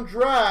round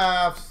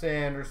draft,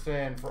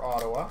 Sanderson for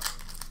Ottawa.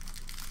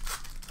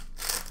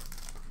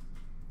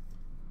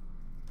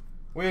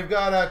 We've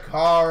got a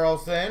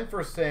Carlson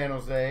for San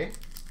Jose,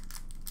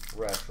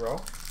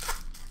 retro.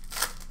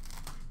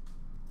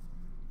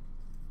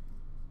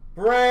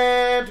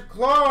 Brant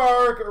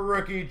Clark,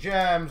 Rookie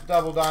Gems,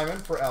 double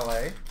diamond for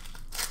LA.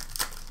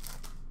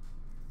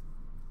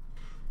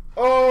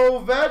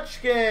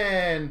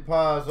 Ovechkin,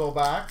 puzzle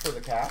back for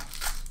the Caps.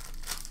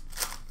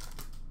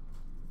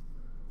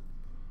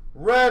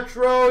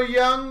 Retro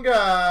Young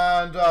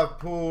Guns of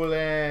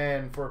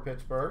Poulin for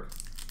Pittsburgh.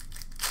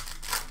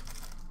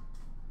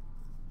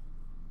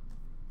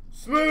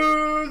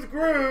 Smooth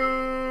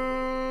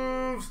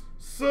Grooves,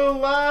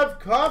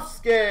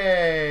 Slavkovsky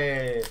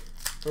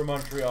for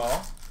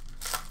Montreal.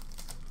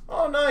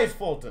 Oh, nice,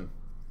 Fulton.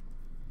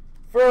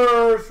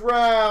 First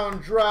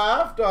round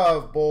draft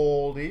of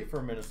Boldy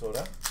for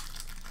Minnesota.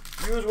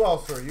 You as well,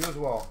 sir. You as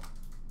well.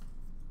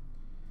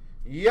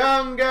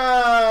 Young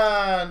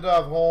Guns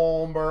of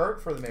Holmberg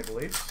for the Maple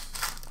Leafs.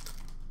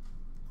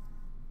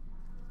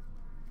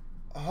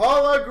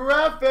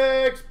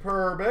 Holographics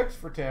Perbix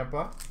for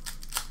Tampa.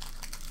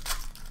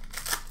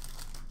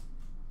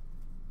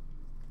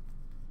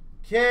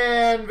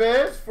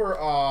 Canvas for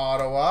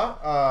Ottawa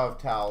of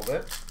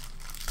Talbot.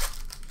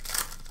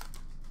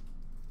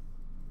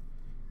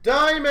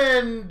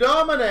 Diamond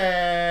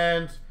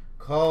Dominant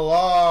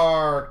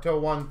Clark to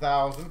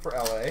 1,000 for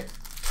LA.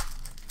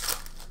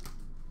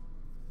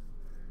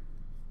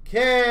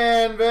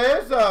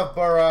 Canvas of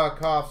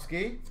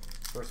Burakovsky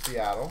for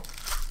Seattle.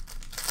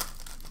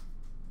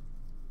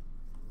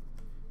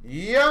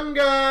 Young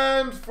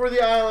Guns for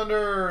the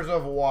Islanders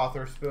of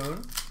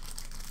Wotherspoon.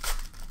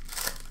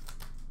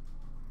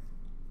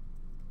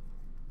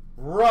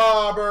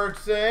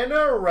 Robertson,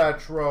 a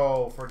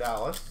retro for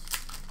Dallas.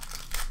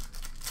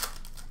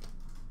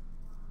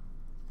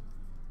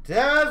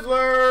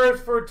 Dazzlers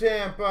for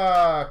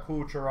Tampa,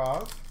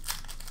 Kucherov.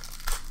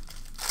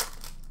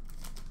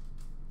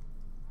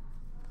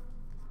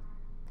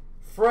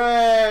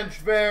 French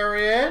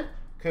variant,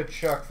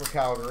 Kachuk for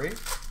Calgary.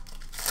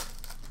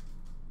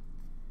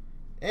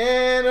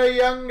 And a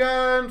Young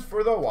Guns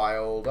for the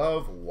Wild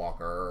of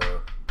Walker.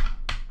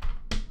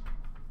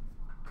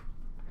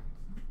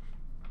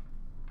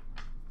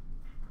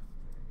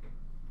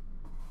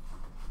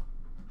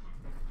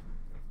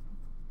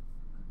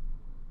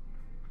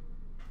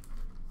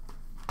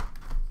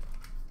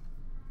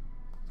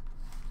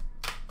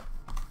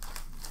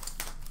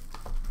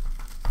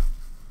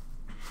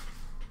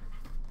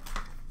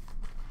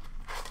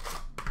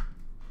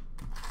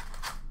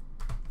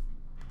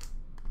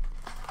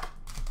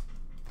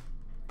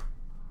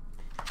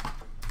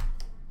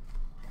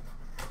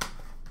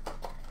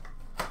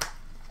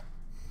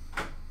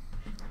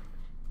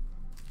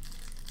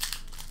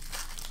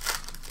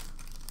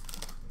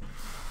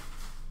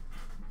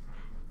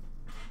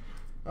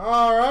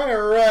 All right,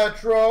 a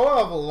retro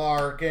of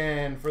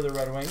Larkin for the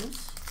Red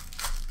Wings.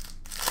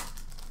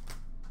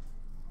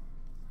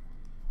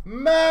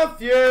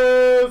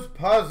 Matthews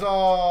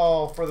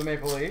puzzle for the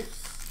Maple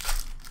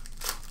Leafs.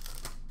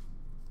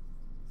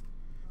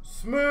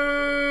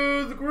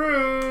 Smooth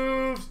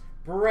Grooves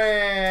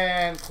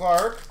Brant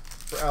Clark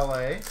for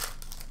LA.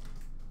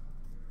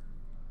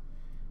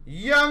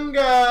 Young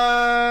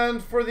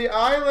Guns for the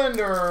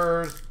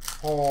Islanders,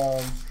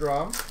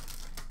 Holmstrom.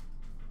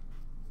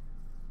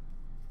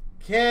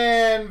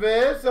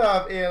 Canvas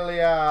of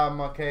Ilya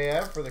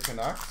Mikheyev for the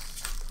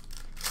Canucks.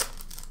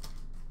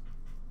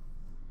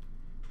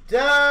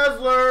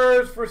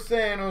 Dazzlers for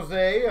San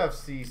Jose of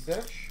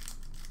Cisic.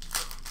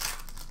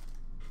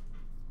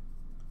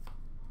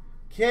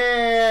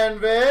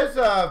 Canvas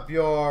of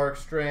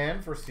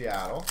Bjorkstrand for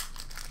Seattle.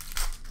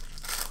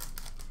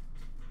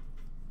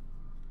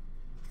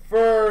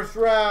 First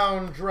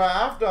round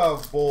draft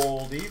of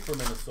Boldy for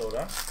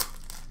Minnesota.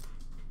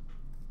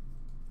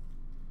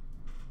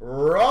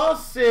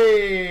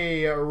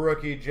 Rossi,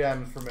 rookie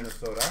gems for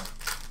Minnesota.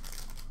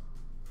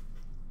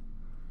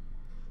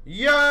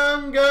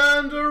 Young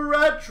Guns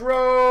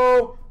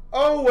retro,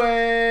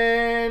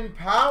 Owen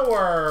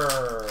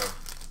Power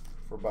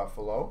for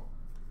Buffalo.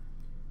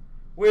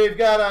 We've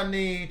got a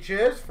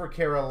Nietzsche's for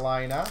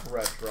Carolina,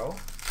 retro.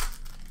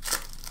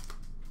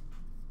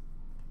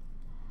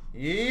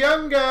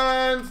 Young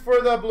Guns for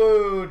the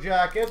Blue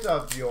Jackets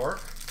of York.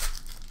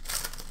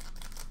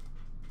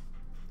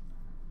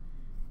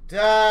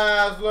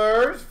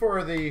 Dazzlers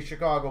for the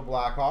Chicago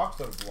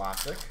Blackhawks of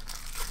Vlasic.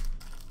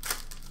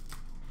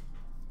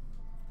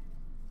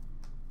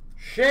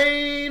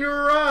 Shane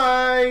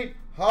Wright,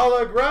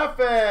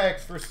 holographics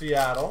for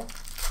Seattle.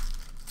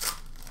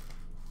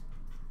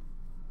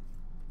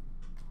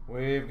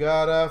 We've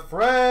got a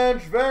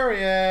French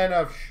variant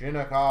of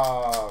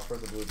Shinnikov for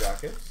the Blue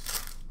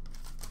Jackets.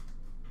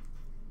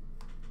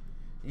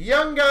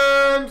 Young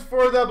Guns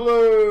for the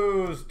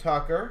Blues,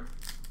 Tucker.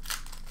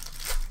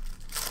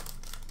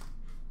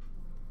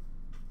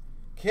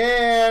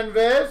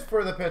 Canvas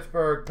for the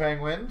Pittsburgh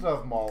Penguins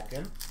of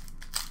Malkin.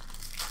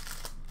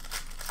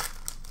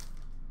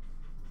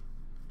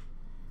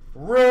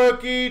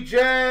 Rookie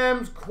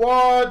Gems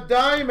Quad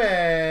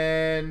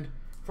Diamond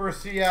for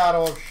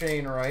Seattle of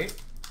Shane Wright.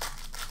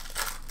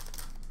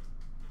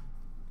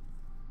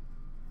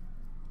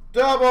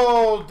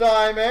 Double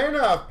Diamond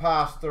of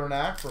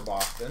Pasternak for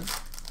Boston.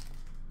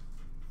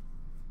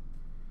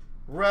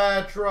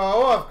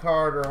 Retro of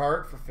Carter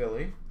Hart for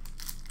Philly.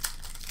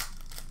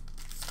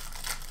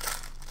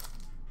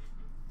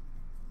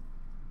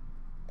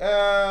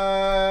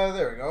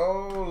 There we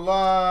go.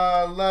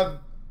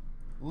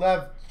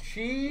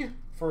 Levchi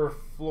for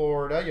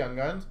Florida, Young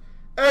Guns.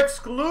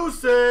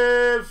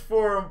 Exclusives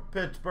for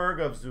Pittsburgh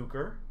of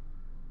Zucker.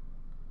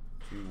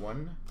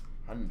 2-1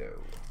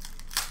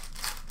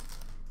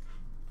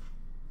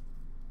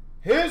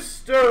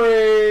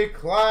 History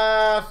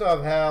class of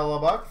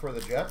Hellebuck for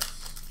the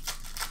Jets.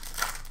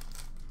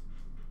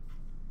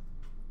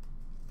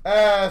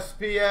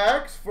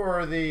 SPX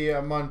for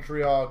the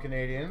Montreal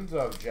Canadiens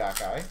of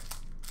Jack-Eye.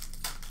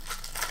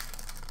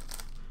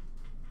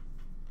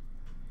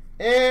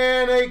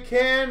 And a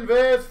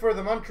canvas for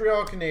the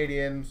Montreal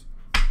Canadiens,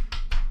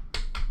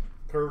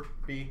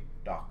 Kirby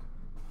Doc.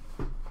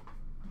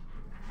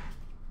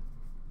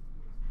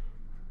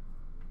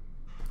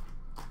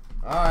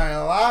 Alright,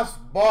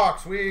 last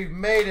box. We've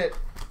made it.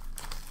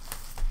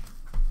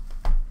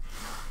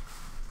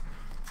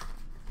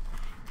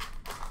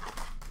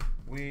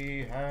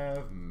 We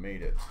have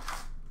made it.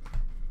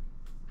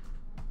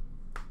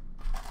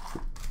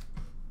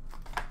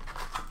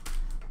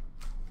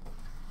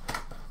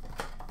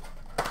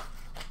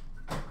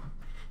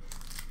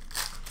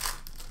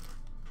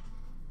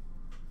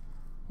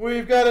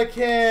 We've got a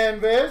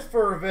canvas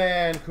for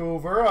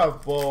Vancouver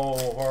of Bo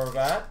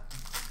Horvat.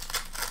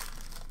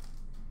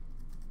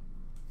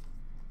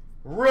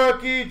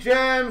 Rookie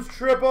Gems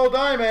Triple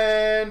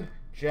Diamond,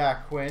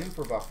 Jack Quinn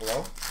for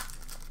Buffalo.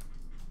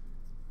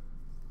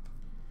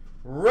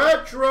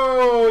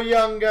 Retro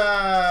Young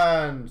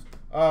Guns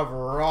of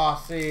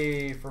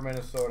Rossi for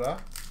Minnesota.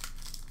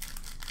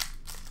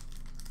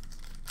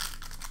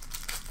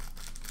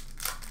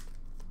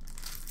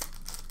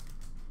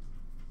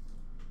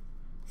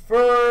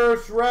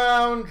 First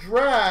round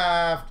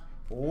draft,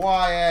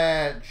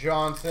 Wyatt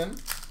Johnson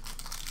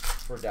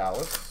for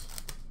Dallas.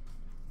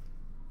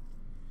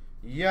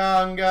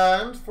 Young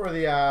Guns for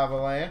the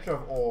Avalanche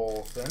of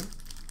Olsen.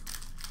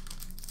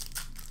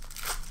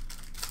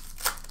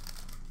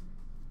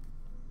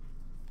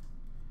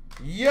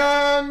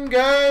 Young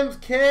Guns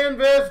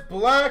Canvas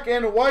Black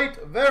and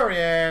White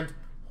variant,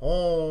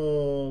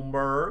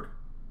 Holmberg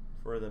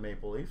for the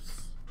Maple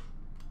Leafs.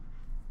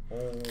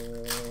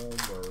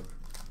 Holmberg.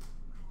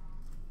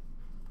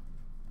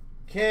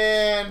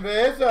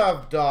 Canvas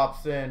of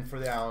Dobson for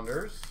the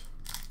Islanders.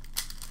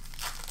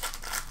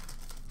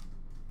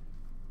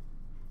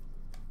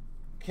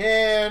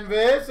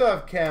 Canvas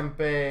of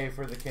Kempe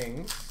for the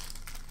Kings.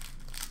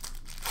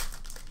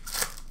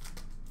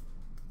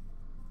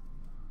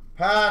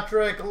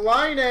 Patrick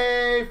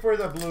Laine for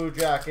the Blue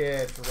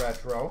Jackets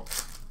retro.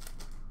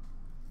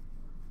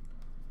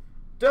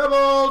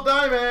 Double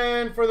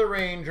diamond for the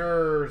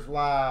Rangers,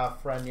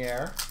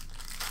 Lafreniere.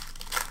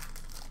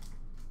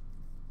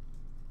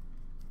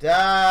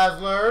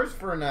 Dazzlers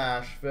for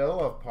Nashville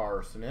of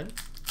Parsonen.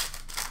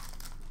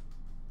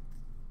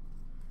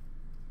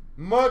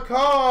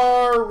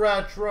 Makar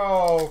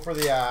retro for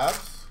the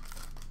Avs.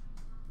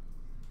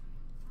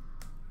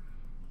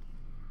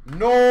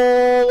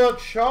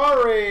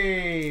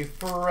 CloutsnChara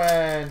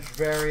French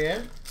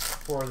variant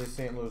for the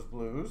St. Louis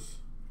Blues.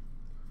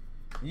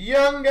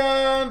 Young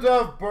Guns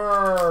of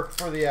Burke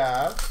for the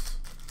Avs.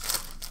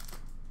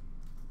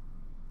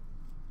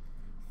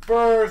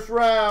 First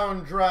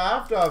round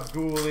draft of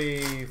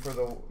Gooley for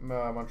the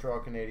Montreal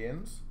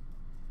Canadiens.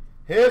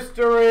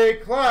 History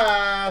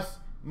class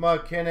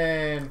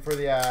McKinnon for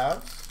the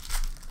Avs.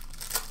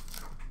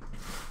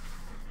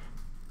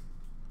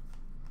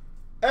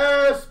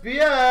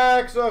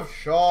 SPX of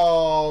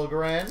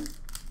Shalgren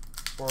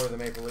for the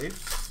Maple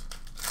Leafs.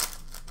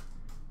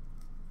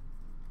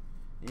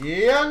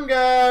 Young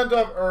Guns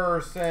of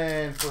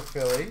Urson for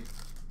Philly.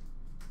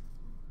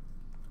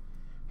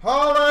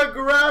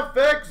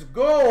 Holographics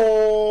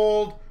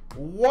Gold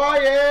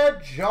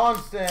Wyatt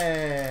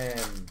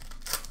Johnson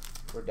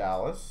for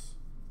Dallas.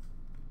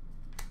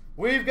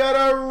 We've got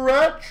a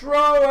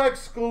Retro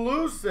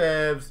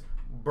Exclusives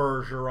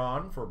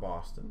Bergeron for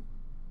Boston.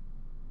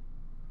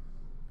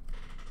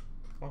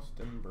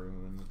 Boston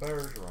Bruins,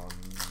 Bergeron.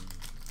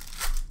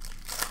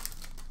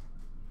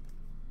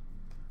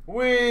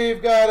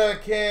 We've got a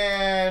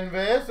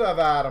canvas of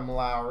Adam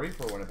Lowry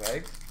for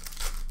Winnipeg.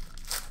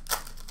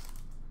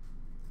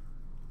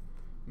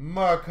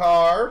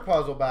 Makar,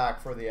 puzzle back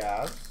for the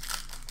Avs.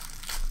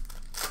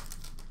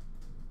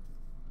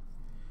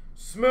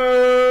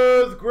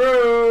 Smooth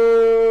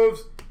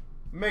Grooves,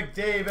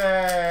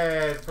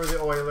 McDavid for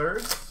the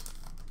Oilers.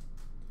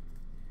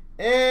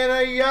 And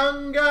a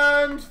Young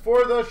Guns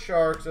for the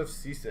Sharks of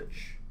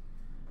Cicic.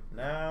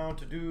 Now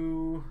to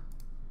do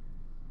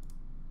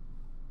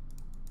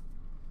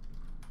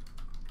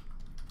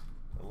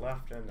the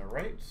left and the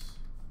right.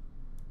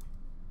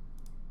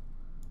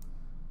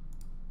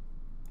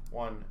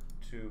 1,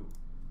 2,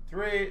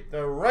 3.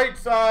 The right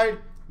side,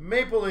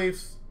 Maple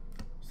Leafs,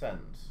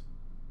 sends.